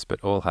computers,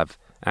 but all have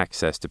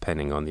access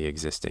depending on the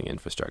existing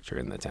infrastructure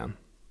in the town.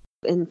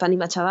 In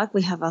Panimachabac,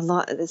 we have a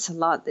lot.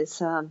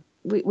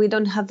 We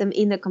don't have them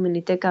in the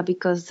communiteca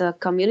because the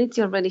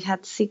community already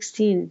had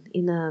 16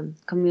 in a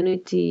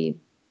community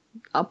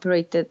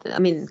operated,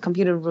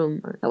 computer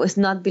room that was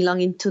not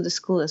belonging to the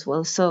school as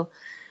well. So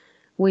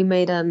we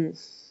made an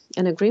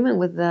agreement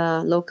with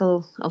the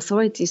local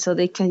authorities so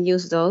they can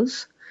use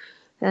those.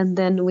 And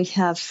then we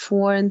have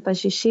 4 in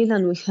Pachichil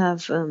and we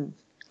have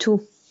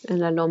 2 in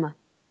La Loma.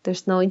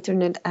 There's no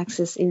internet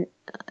access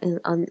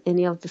on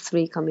any of the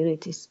 3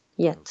 communities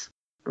yet.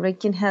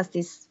 Rieken has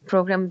this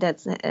program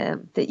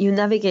that you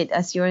navigate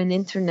as you're in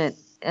internet,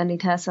 and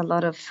it has a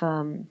lot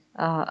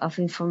of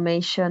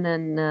information,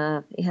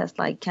 and it has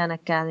like Khan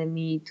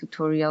Academy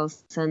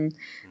tutorials and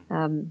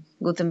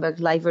Gutenberg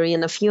Library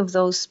and a few of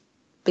those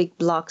big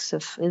blocks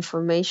of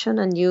information,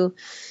 and you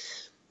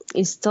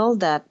install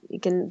that.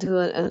 You can do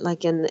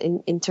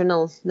an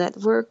internal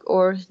network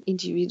or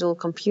individual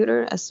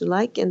computer as you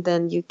like, and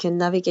then you can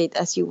navigate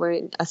as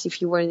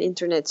if you were in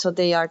internet. So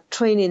they are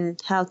training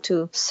how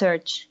to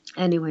search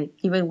anyway,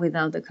 even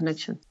without the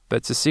connection.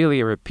 But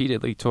Cecilia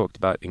repeatedly talked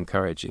about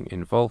encouraging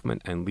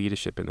involvement and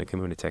leadership in the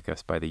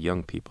communitecas by the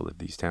young people of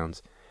these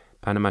towns.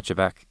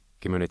 Panimachabac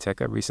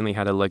Communiteca recently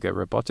had a Lego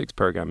robotics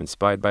program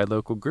inspired by a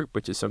local group,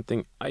 which is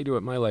something I do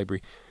at my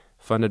library,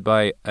 funded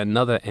by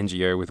another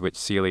NGO with which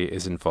Celia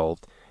is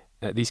involved.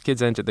 These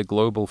kids entered the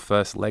global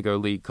first Lego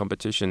League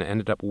competition and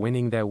ended up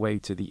winning their way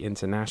to the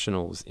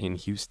internationals in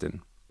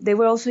Houston. They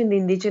were also in the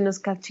indigenous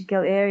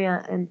Cachiquel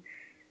area, and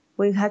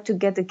we had to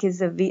get the kids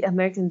the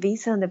American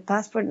visa and the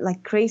passport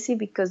like crazy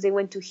because they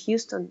went to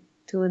Houston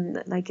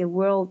to like a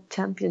world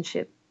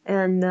championship.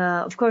 And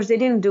of course, they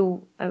didn't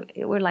do,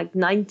 it were like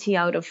 90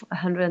 out of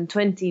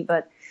 120,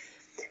 but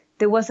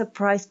there was a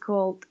prize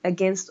called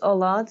Against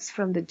All Odds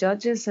from the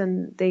judges,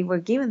 and they were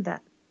given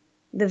that.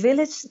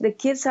 The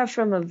kids are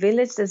from a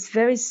village that's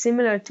very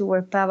similar to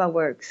where PAVA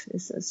works.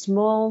 It's a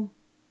small,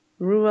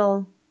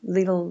 rural,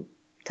 little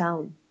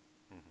town.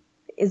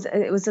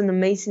 It was an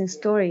amazing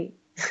story.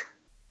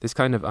 This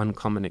kind of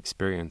uncommon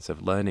experience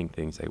of learning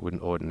things they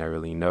wouldn't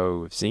ordinarily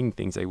know, of seeing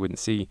things they wouldn't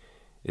see,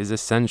 is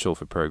essential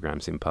for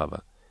programs in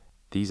PAVA.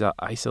 These are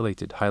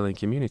isolated highland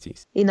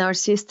communities. In our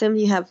system,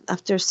 you have,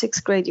 after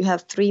 6th grade, you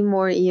have 3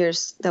 more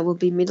years that will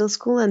be middle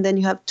school, and then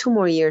you have 2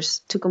 more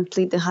years to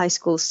complete the high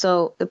school.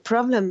 So the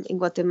problem in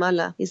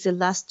Guatemala is the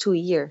last 2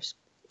 years.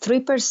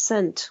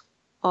 3%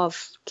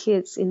 of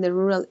kids in the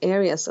rural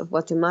areas of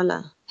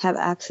Guatemala have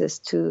access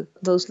to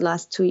those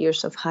last 2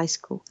 years of high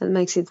school. That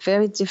makes it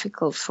very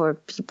difficult for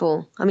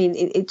people. I mean,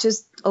 it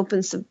just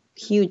opens a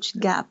huge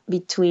gap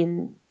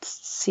between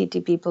city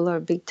people or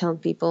big town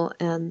people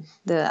and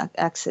the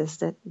access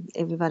that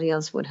everybody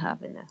else would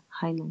have in the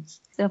highlands.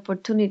 The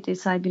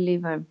opportunities, I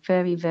believe, are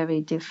very,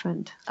 very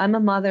different. I'm a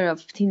mother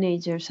of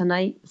teenagers,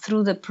 and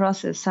through the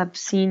process, I've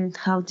seen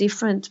how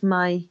different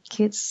my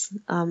kids'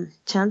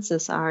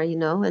 chances are,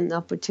 and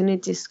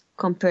opportunities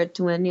compared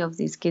to any of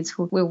these kids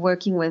who we're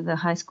working with. The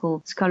high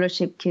school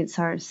scholarship kids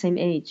are same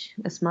age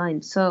as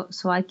mine. So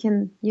I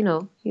can,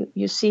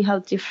 you see how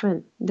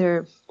different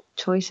their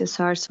choices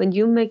are. So when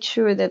you make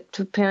sure that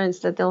to parents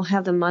that they'll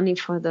have the money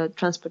for the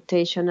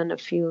transportation and a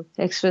few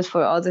extras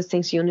for other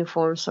things,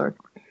 uniforms, or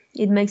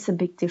it makes a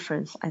big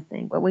difference, I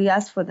think. What we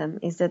ask for them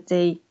is that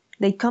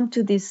they come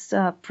to this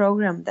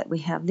program that we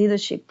have,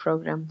 leadership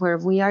program, where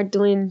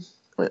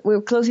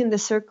we're closing the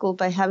circle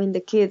by having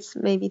the kids,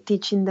 maybe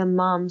teaching the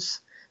moms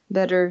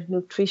better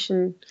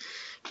nutrition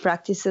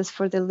practices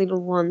for the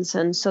little ones.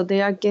 And so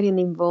they are getting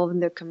involved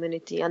in their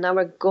community. And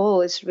our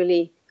goal is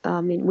really,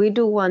 we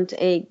do want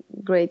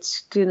grade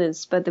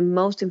students, but the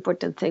most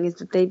important thing is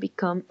that they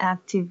become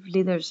active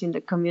leaders in the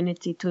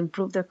community to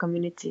improve their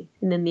community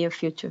in the near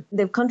future.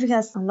 The country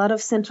has a lot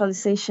of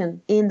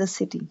centralization in the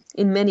city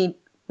in many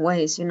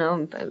ways,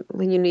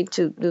 when you need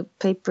to do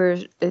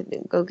papers,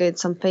 go get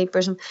some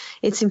papers.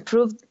 It's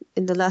improved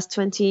in the last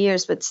 20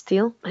 years, but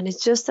still, and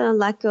it's just a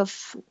lack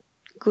of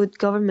good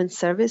government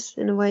service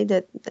in a way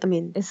that,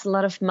 it's a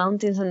lot of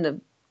mountains and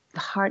the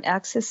hard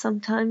access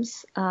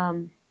sometimes.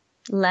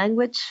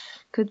 Language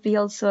could be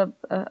also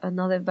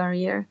another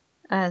barrier,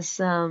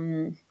 as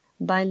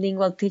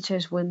bilingual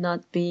teachers would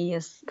not be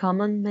as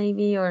common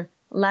maybe, or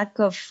lack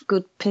of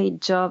good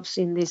paid jobs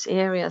in these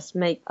areas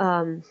make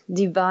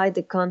divide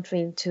the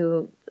country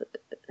into.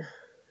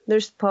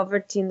 There's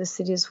poverty in the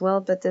city as well,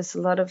 but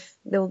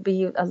there will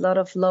be a lot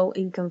of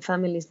low-income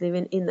families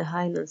living in the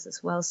highlands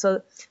as well.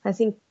 So I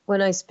think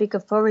when I speak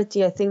of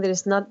poverty, I think that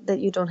it's not that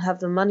you don't have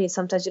the money.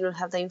 Sometimes you don't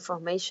have the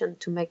information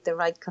to make the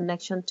right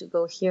connection to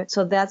go here.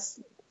 So that's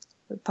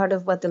part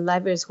of what the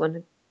libraries want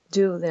to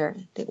do there.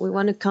 We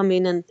want to come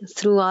in, and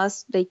through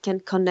us, they can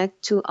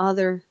connect to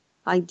other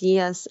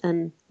ideas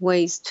and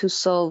ways to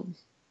solve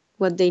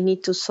what they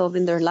need to solve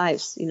in their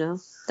lives.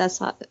 That's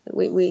how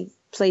we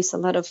place a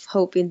lot of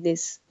hope in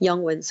these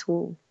young ones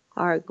who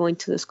are going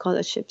to the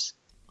scholarships.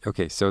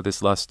 Okay, so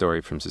this last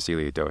story from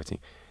Cecilia Dougherty.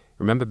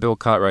 Remember Bill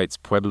Cartwright's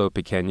Pueblo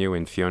Pequeño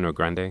in Fiono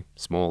Grande?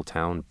 Small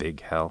town,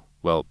 big hell.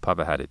 Well,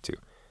 PAVA had it too.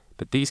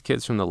 But these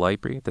kids from the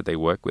library that they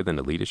work with in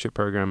the leadership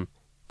program,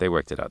 they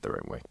worked it out their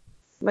own way.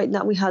 Right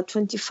now we have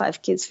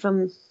 25 kids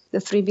from the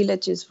 3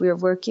 villages we are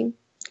working,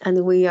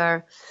 and we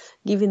are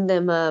giving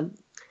them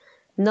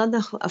not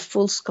a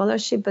full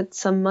scholarship, but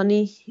some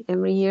money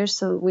every year.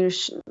 So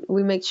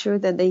we make sure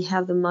that they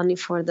have the money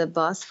for the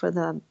bus,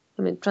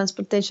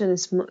 transportation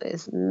is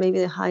maybe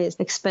the highest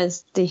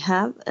expense they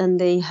have, and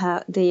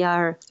they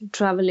are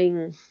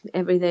traveling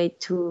every day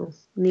to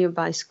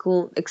nearby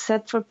school,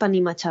 except for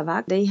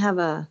Panimachabac. They have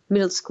a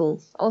middle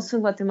school. Also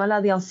in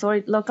Guatemala,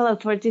 local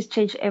authorities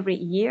change every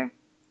year.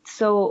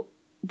 So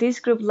this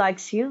group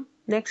likes you,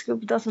 next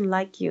group doesn't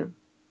like you.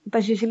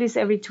 But usually it's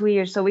every 2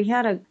 years. So we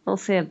had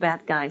a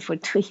bad guy for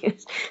 2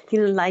 years,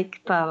 didn't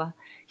like PAVA.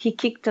 He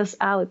kicked us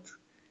out.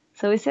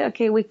 So we said,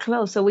 okay, we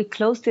close. So we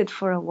closed it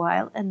for a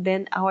while. And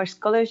then our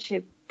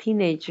scholarship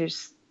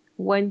teenagers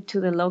went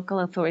to the local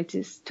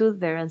authorities,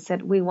 stood there and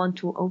said, we want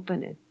to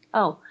open it.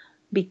 Oh,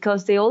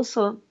 because they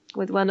also,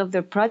 with one of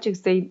their projects,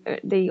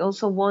 they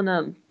also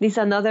won this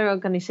another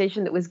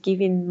organization that was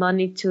giving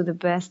money to the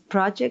best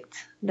project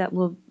that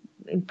will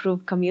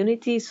improve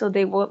community. So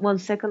they won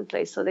second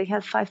place. So they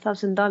had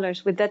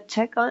 $5,000. With that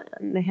check on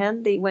the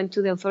hand, they went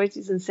to the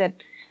authorities and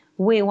said,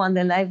 we want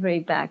the library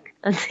back.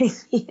 And they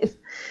did.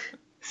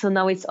 So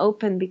now it's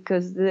open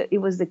because it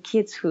was the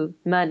kids who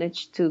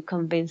managed to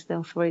convince the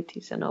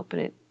authorities and open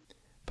it.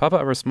 PAVA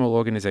are a small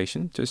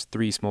organization, just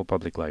 3 small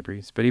public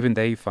libraries, but even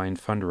they find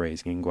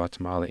fundraising in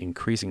Guatemala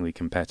increasingly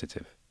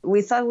competitive.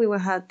 We thought we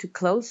had to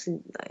close,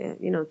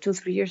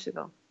 2-3 years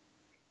ago.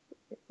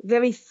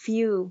 Very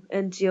few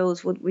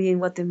NGOs would be in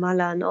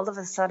Guatemala, and all of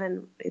a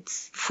sudden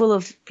it's full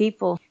of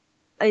people.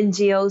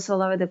 NGOs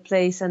all over the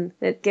place, and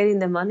that getting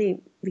the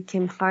money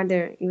became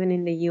harder even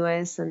in the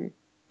US.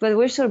 But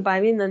we're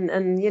surviving,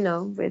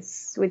 and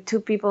with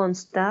 2 people on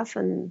staff,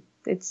 and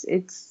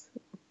it's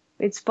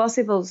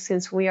possible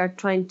since we are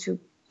trying to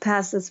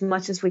pass as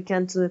much as we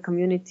can to the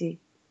community.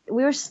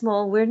 We're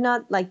small. We're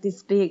not like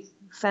this big,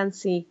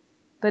 fancy,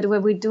 but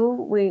what we do,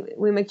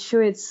 we make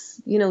sure it's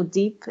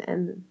deep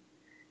and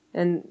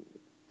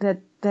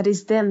that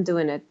is them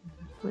doing it.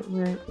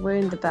 We're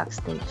in the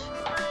backstage.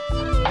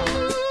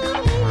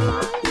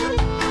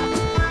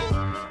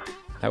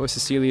 That was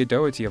Cecilia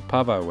Dougherty of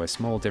PAVA, where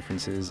small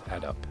differences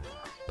add up.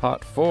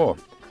 Part 4.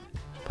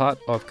 Part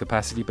of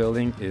capacity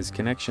building is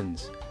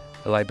connections.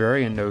 A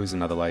librarian knows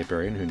another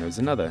librarian who knows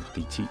another.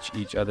 They teach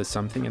each other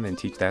something and then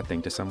teach that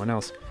thing to someone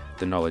else.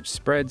 The knowledge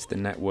spreads, the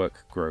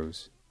network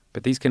grows.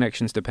 But these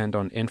connections depend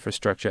on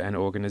infrastructure and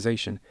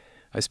organization.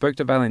 I spoke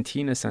to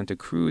Valentina Santa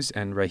Cruz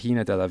and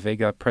Regina de la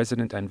Vega,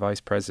 President and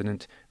Vice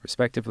President,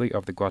 respectively,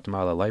 of the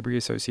Guatemala Library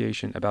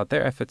Association, about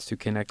their efforts to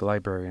connect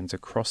librarians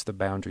across the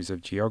boundaries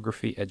of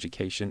geography,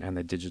 education, and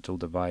the digital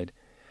divide.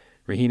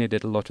 Regina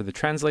did a lot of the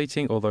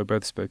translating, although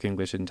both spoke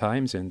English in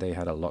times, and they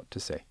had a lot to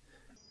say.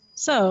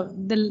 So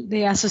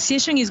the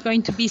association is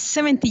going to be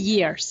 70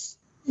 years.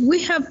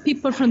 We have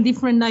people from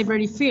different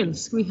library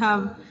fields. We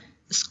have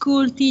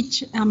school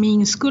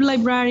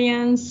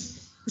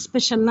librarians,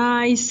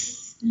 specialized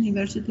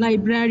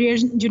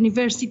librarians,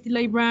 university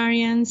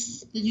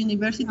librarians. The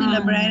university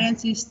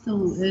librarians is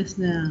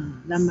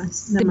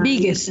the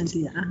biggest.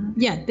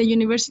 Yeah, the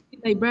university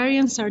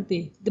librarians are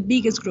the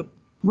biggest group.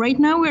 Right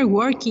now we're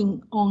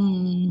working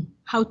on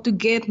how to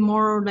get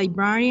more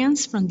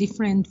librarians from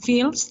different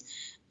fields,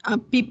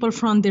 people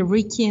from the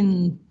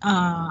Rieken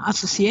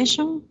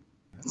Association,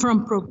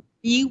 from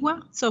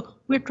PROBIGUA. So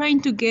we're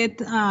trying to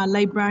get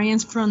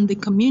librarians from the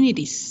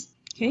communities,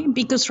 okay?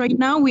 Because right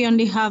now we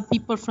only have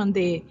people from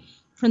the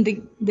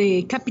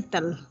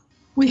capital.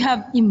 We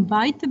have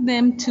invited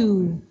them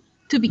to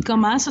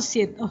become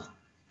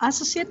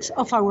associates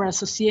of our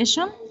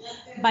association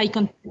by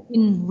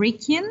contacting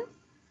Rieken.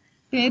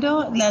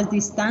 Pero las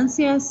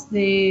distancias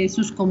de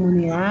sus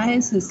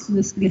comunidades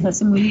les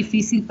hace muy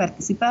difícil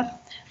participar.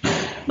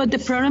 But the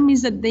problem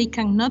is that they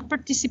cannot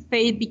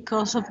participate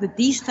because of the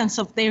distance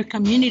of their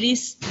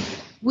communities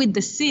with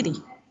the city.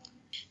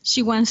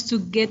 She wants to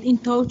get in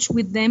touch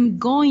with them,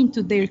 going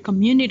to their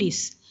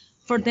communities,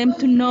 for them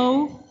to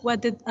know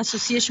what the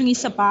association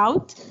is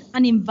about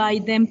and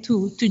invite them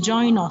to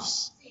join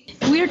us.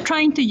 We are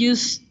trying to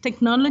use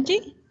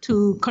technology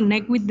to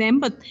connect with them,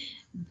 but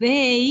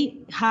they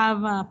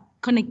have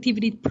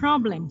connectivity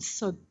problems,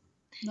 so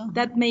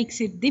that makes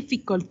it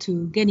difficult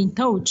to get in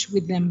touch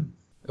with them.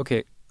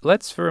 Okay,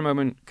 let's for a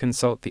moment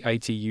consult the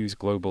ITU's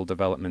Global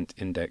Development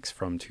Index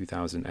from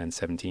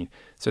 2017.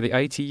 So the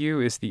ITU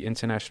is the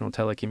International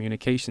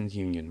Telecommunications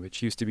Union,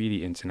 which used to be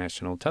the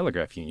International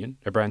Telegraph Union,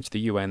 a branch of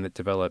the UN that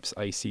develops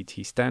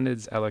ICT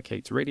standards,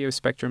 allocates radio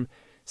spectrum,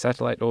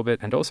 satellite orbit,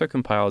 and also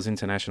compiles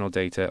international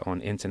data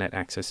on internet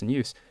access and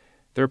use.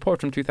 The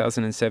report from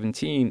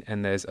 2017,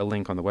 and there's a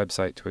link on the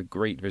website to a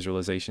great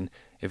visualization,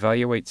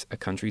 evaluates a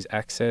country's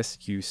access,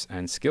 use,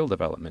 and skill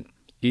development.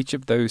 Each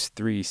of those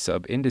 3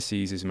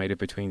 sub-indices is made of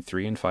between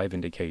 3 and 5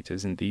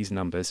 indicators, and these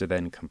numbers are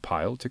then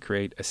compiled to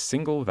create a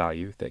single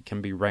value that can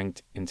be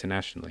ranked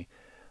internationally.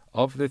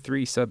 Of the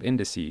 3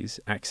 sub-indices,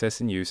 access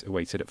and use are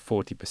weighted at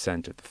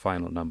 40% of the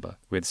final number,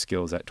 with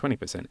skills at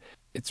 20%.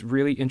 It's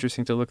really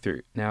interesting to look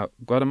through. Now,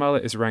 Guatemala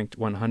is ranked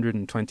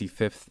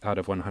 125th out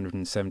of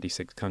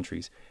 176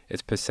 countries.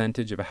 Its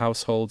percentage of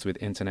households with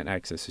internet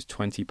access is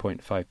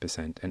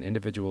 20.5%, and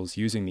individuals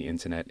using the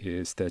internet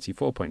is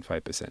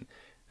 34.5%.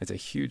 It's a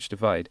huge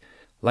divide.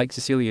 Like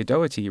Cecilia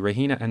Dougherty,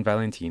 Regina and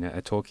Valentina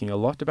are talking a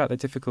lot about the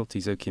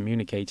difficulties of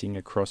communicating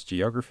across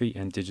geography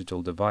and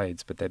digital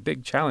divides, but their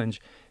big challenge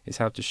is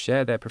how to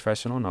share their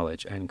professional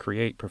knowledge and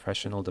create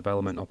professional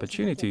development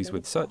opportunities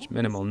with such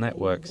minimal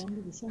networks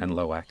and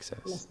low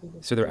access.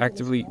 So they're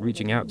actively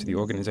reaching out to the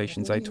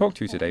organizations I talked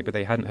to today, but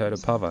they hadn't heard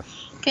of PAVA.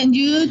 Can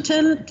you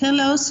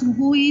tell us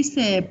who is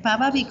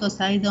PAVA, because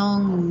I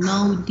don't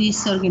know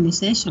this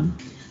organization?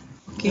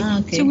 Okay.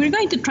 So we're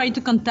going to try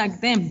to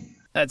contact them.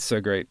 That's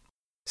so great.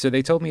 So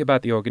they told me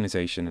about the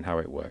organization and how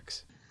it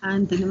works.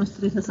 And tenemos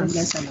 3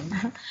 asambleas.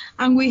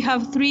 And we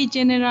have 3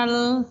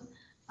 general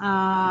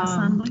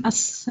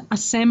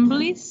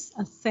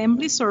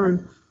assemblies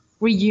or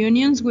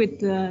reunions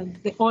with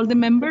all the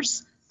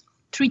members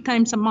 3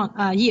 times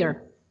a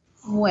year.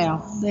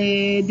 Well,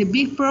 the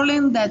big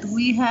problem that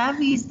we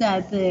have is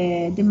that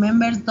the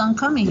members don't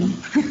come in.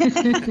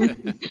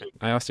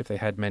 I asked if they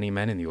had many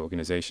men in the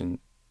organization.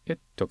 It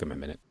took them a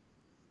minute.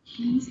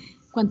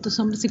 ¿Cuántos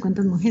hombres y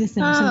cuántas mujeres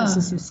tenemos en la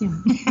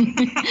asociación?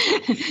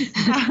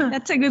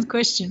 That's a good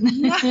question.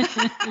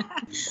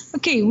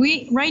 Okay,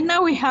 right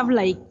now we have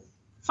like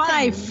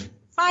 5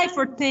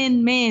 or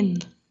 10 men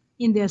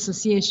in the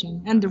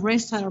association, and the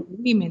rest are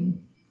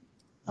women.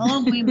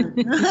 All women.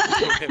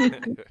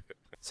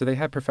 So they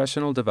have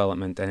professional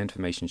development and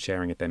information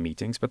sharing at their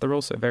meetings, but they're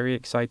also very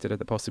excited at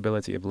the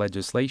possibility of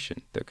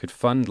legislation that could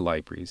fund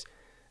libraries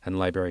and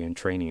librarian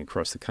training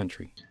across the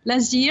country.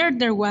 Last year,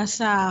 there was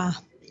a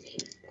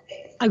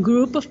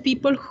group of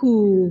people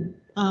who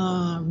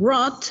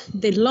wrote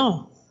the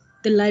law,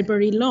 the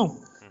library law,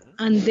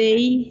 and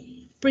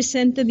they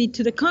presented it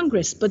to the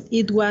Congress, but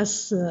it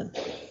was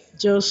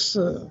just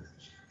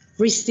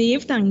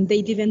received and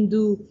they didn't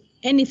do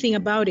anything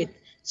about it.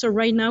 So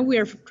right now we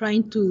are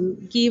trying to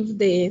give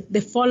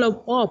the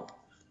follow-up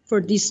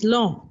for this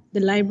law, the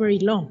library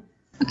law.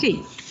 Okay,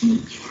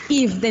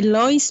 if the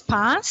law is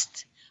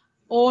passed,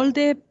 all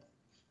the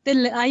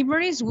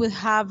libraries will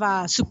have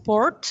a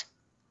support,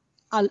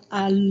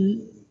 a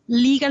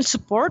legal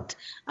support,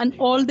 and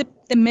all the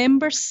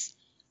members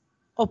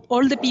of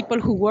all the people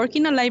who work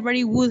in a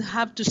library would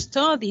have to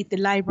study the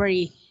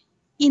library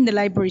in the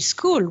library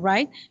school,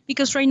 right?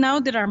 Because right now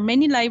there are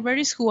many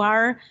libraries who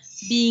are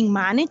being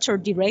managed or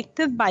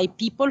directed by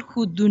people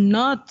who do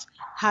not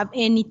have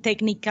any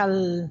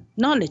technical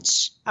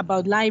knowledge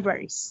about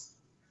libraries.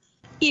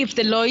 If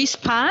the law is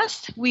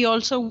passed, we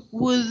also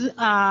would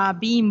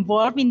be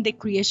involved in the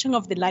creation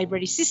of the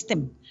library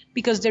system,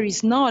 because there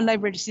is no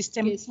library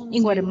system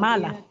in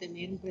Guatemala.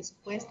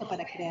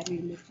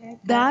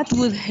 That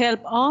would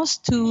help us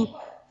to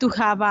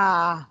have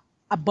a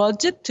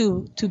budget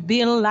to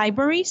build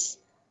libraries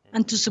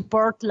and to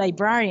support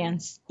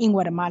librarians in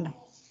Guatemala.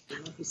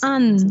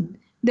 And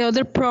the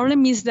other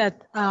problem is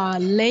that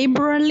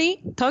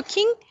laborally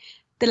talking,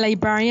 the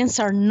librarians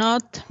are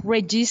not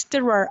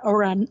registered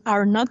or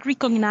are not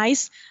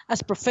recognized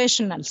as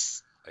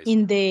professionals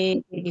in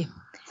the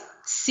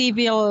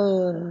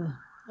civil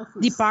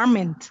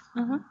department.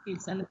 And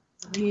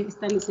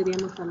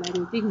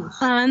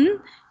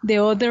the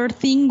other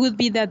thing would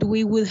be that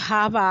we would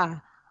have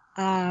a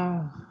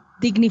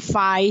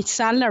dignified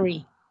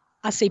salary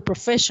as a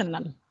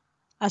professional,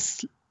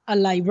 as a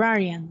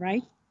librarian,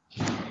 right?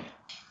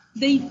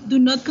 They do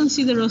not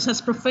consider us as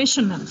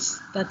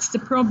professionals. That's the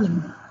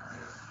problem.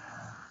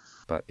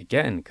 But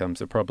again comes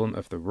the problem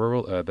of the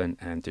rural-urban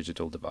and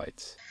digital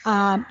divides.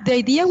 The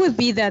idea would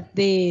be that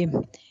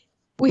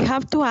we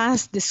have to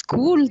ask the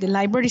school, the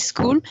library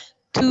school,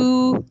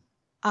 to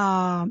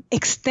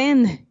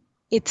extend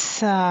its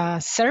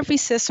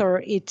services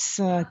or its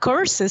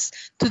courses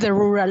to the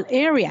rural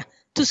area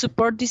to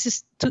support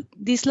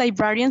these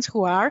librarians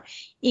who are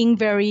in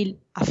very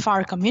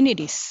far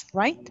communities,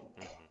 right?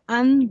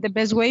 And the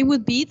best way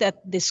would be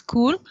that the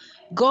school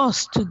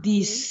goes to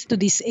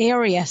these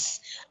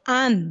areas,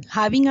 and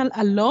having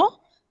a law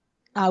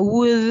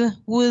would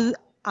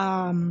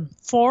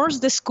force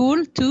the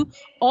school to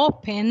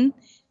open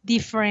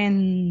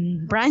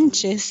different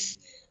branches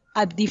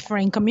at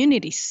different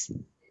communities,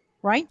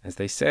 right? As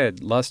they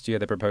said, last year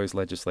the proposed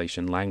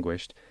legislation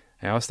languished.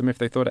 I asked them if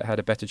they thought it had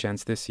a better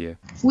chance this year.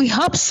 We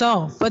hope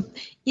so, but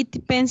it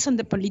depends on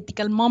the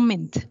political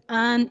moment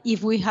and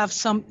if we have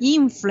some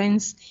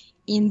influence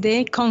in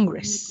the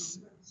Congress.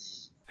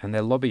 And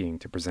they're lobbying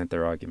to present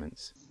their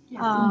arguments.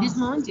 In this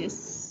moment,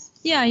 yes.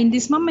 Yeah, in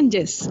this moment,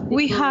 yes.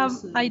 We have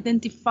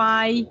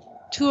identified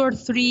 2 or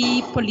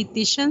 3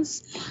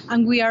 politicians,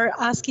 and we are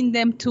asking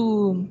them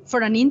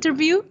for an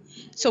interview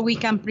so we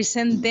can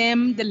present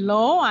them the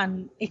law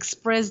and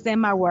express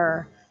them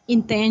our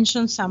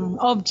intentions and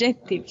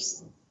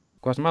objectives.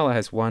 Guatemala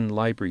has one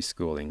library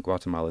school in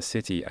Guatemala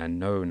City and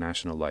no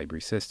national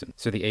library system.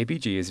 So the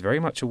ABG is very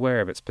much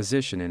aware of its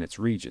position in its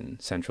region,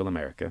 Central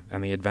America,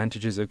 and the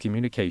advantages of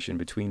communication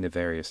between the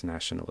various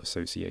national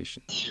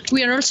associations.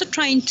 We are also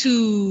trying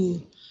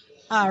to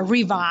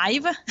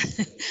revive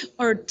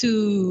or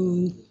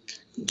to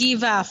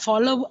give a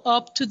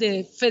follow-up to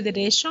the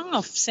Federation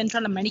of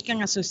Central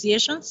American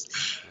Associations.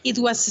 It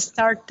was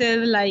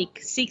started like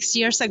 6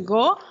 years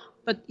ago,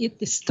 but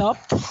it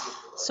stopped.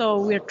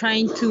 So we're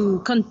trying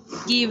to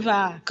give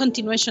a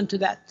continuation to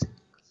that.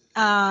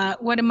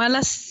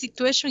 Guatemala's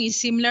situation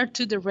is similar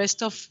to the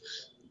rest of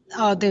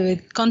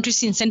the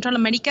countries in Central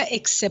America,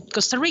 except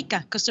Costa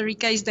Rica. Costa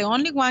Rica is the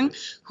only one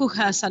who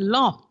has a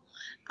law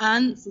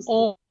and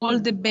all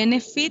the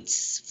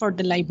benefits for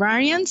the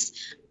librarians,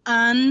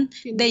 and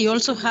they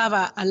also have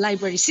a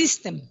library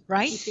system,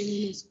 right?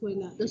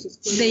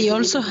 They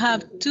also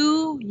have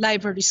 2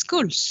 library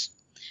schools.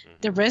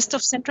 The rest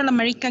of Central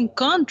American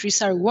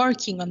countries are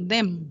working on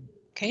them,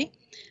 okay?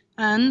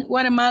 And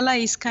Guatemala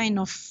is kind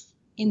of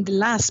in the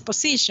last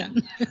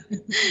position,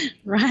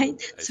 right?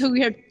 So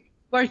we are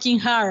working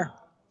hard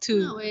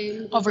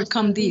to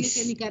overcome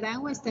this.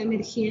 Nicaragua está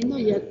emergiendo,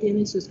 ya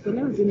tiene su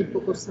escuela, pero tiene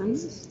pocos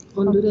años.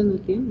 Honduras no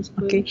tiene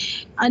escuela. Okay.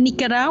 And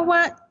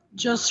Nicaragua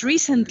just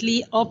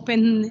recently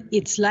opened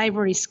its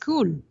library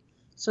school.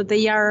 So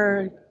they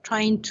are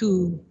trying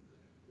to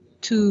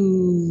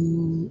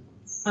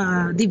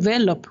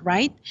develop,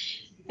 right?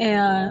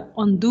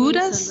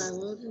 Honduras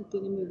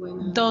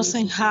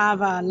doesn't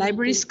have a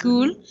library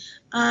school,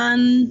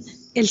 and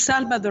El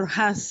Salvador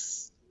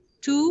has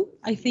 2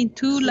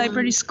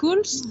 library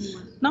schools.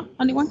 No,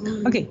 only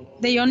 1? Okay,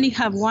 they only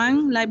have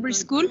 1 library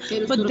school,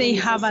 but they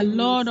have a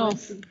lot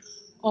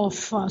of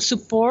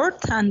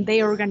support, and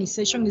their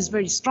organization is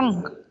very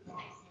strong.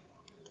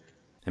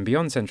 And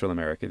beyond Central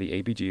America, the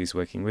ABG is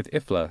working with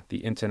IFLA,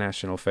 the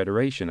International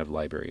Federation of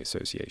Library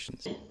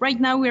Associations. Right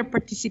now we are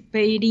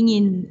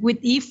participating with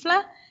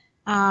IFLA.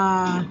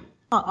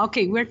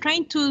 We're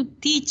trying to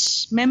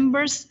teach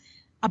members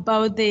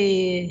about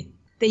the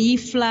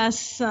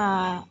IFLA's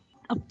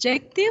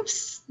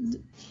objectives.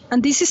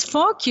 And this is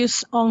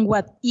focused on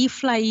what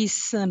IFLA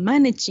is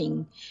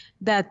managing,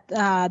 that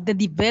the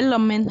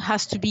development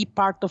has to be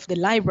part of the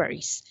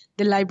libraries,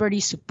 the library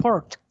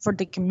support for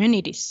the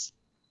communities.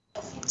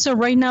 So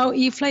right now,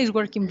 IFLA is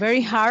working very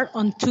hard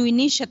on two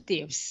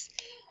initiatives,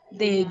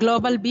 the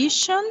Global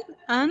Vision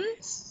and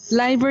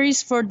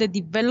Libraries for the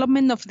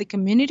Development of the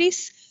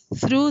Communities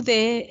through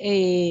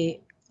the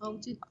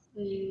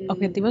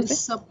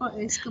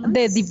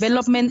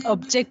development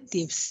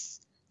objectives,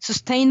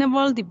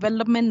 sustainable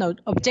development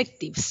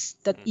objectives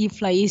that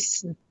IFLA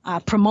is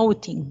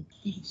promoting.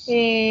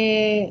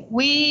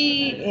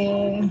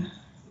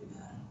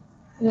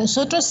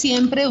 Nosotros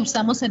siempre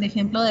usamos el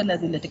ejemplo de las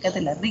bibliotecas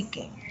de la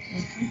Rieken.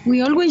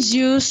 We always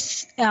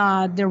use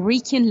the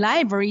Rieken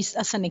libraries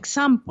as an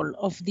example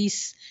of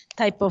this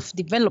type of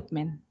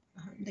development.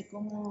 De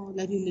cómo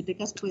las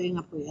bibliotecas pueden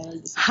apoyar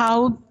al desarrollo.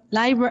 How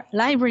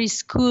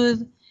libraries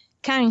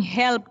can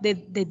help the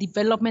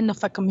development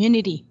of a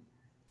community.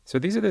 So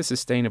these are the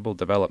Sustainable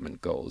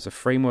Development Goals, a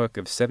framework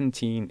of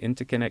 17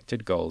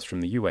 interconnected goals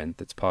from the UN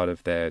that's part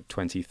of their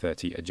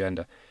 2030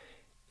 agenda.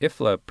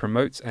 IFLA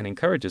promotes and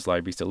encourages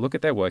libraries to look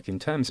at their work in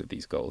terms of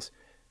these goals.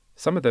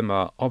 Some of them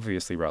are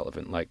obviously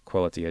relevant, like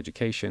quality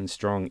education,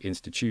 strong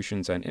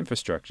institutions, and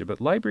infrastructure,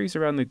 but libraries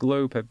around the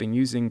globe have been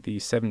using the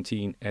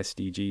 17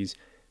 SDGs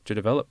to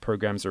develop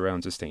programs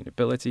around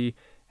sustainability,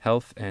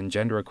 health, and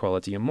gender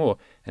equality, and more.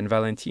 And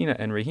Valentina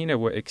and Regina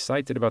were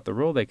excited about the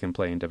role they can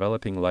play in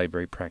developing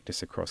library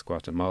practice across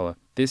Guatemala.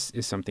 This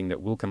is something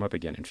that will come up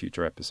again in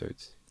future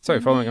episodes. So,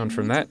 following on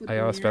from that, I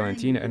asked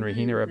Valentina and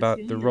Regina about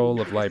the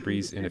role of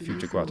libraries in a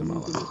future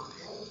Guatemala.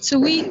 So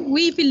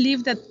we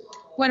believe that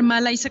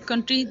Guatemala is a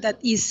country that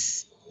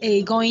is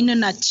going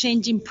on a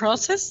changing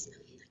process,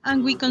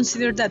 and we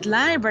consider that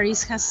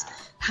libraries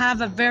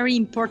have a very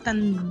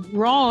important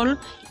role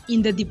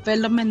in the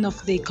development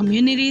of the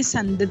communities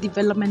and the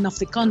development of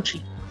the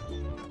country.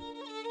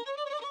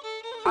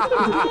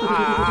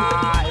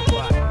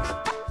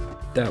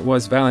 That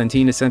was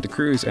Valentina Santa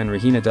Cruz and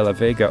Regina de la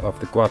Vega of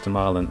the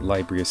Guatemalan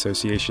Library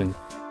Association.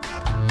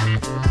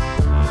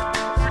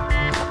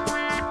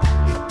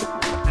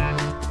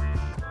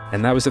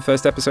 And that was the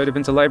first episode of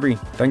Interlibrary.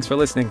 Thanks for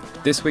listening.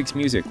 This week's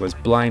music was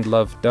Blind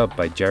Love Dub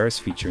by Jairus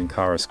featuring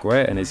Cara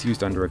Square and is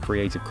used under a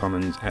Creative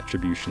Commons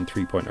Attribution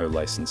 3.0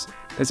 license.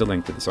 There's a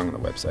link to the song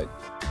on the website.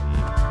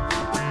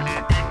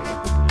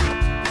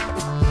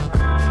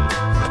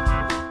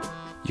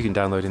 You can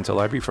download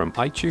Interlibrary from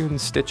iTunes,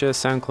 Stitcher,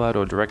 SoundCloud,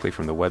 or directly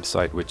from the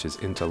website, which is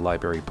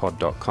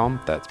interlibrarypod.com.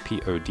 That's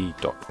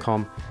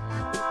pod.com.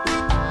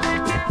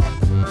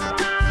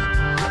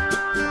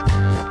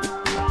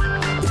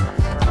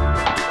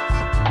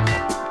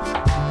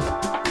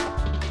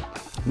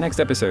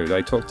 Next episode,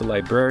 I talk to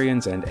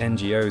librarians and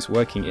NGOs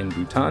working in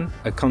Bhutan,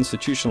 a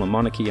constitutional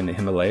monarchy in the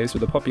Himalayas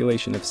with a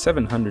population of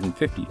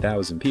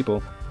 750,000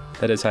 people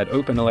that has had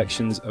open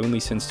elections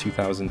only since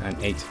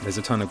 2008. There's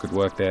a ton of good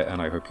work there,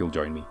 and I hope you'll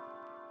join me.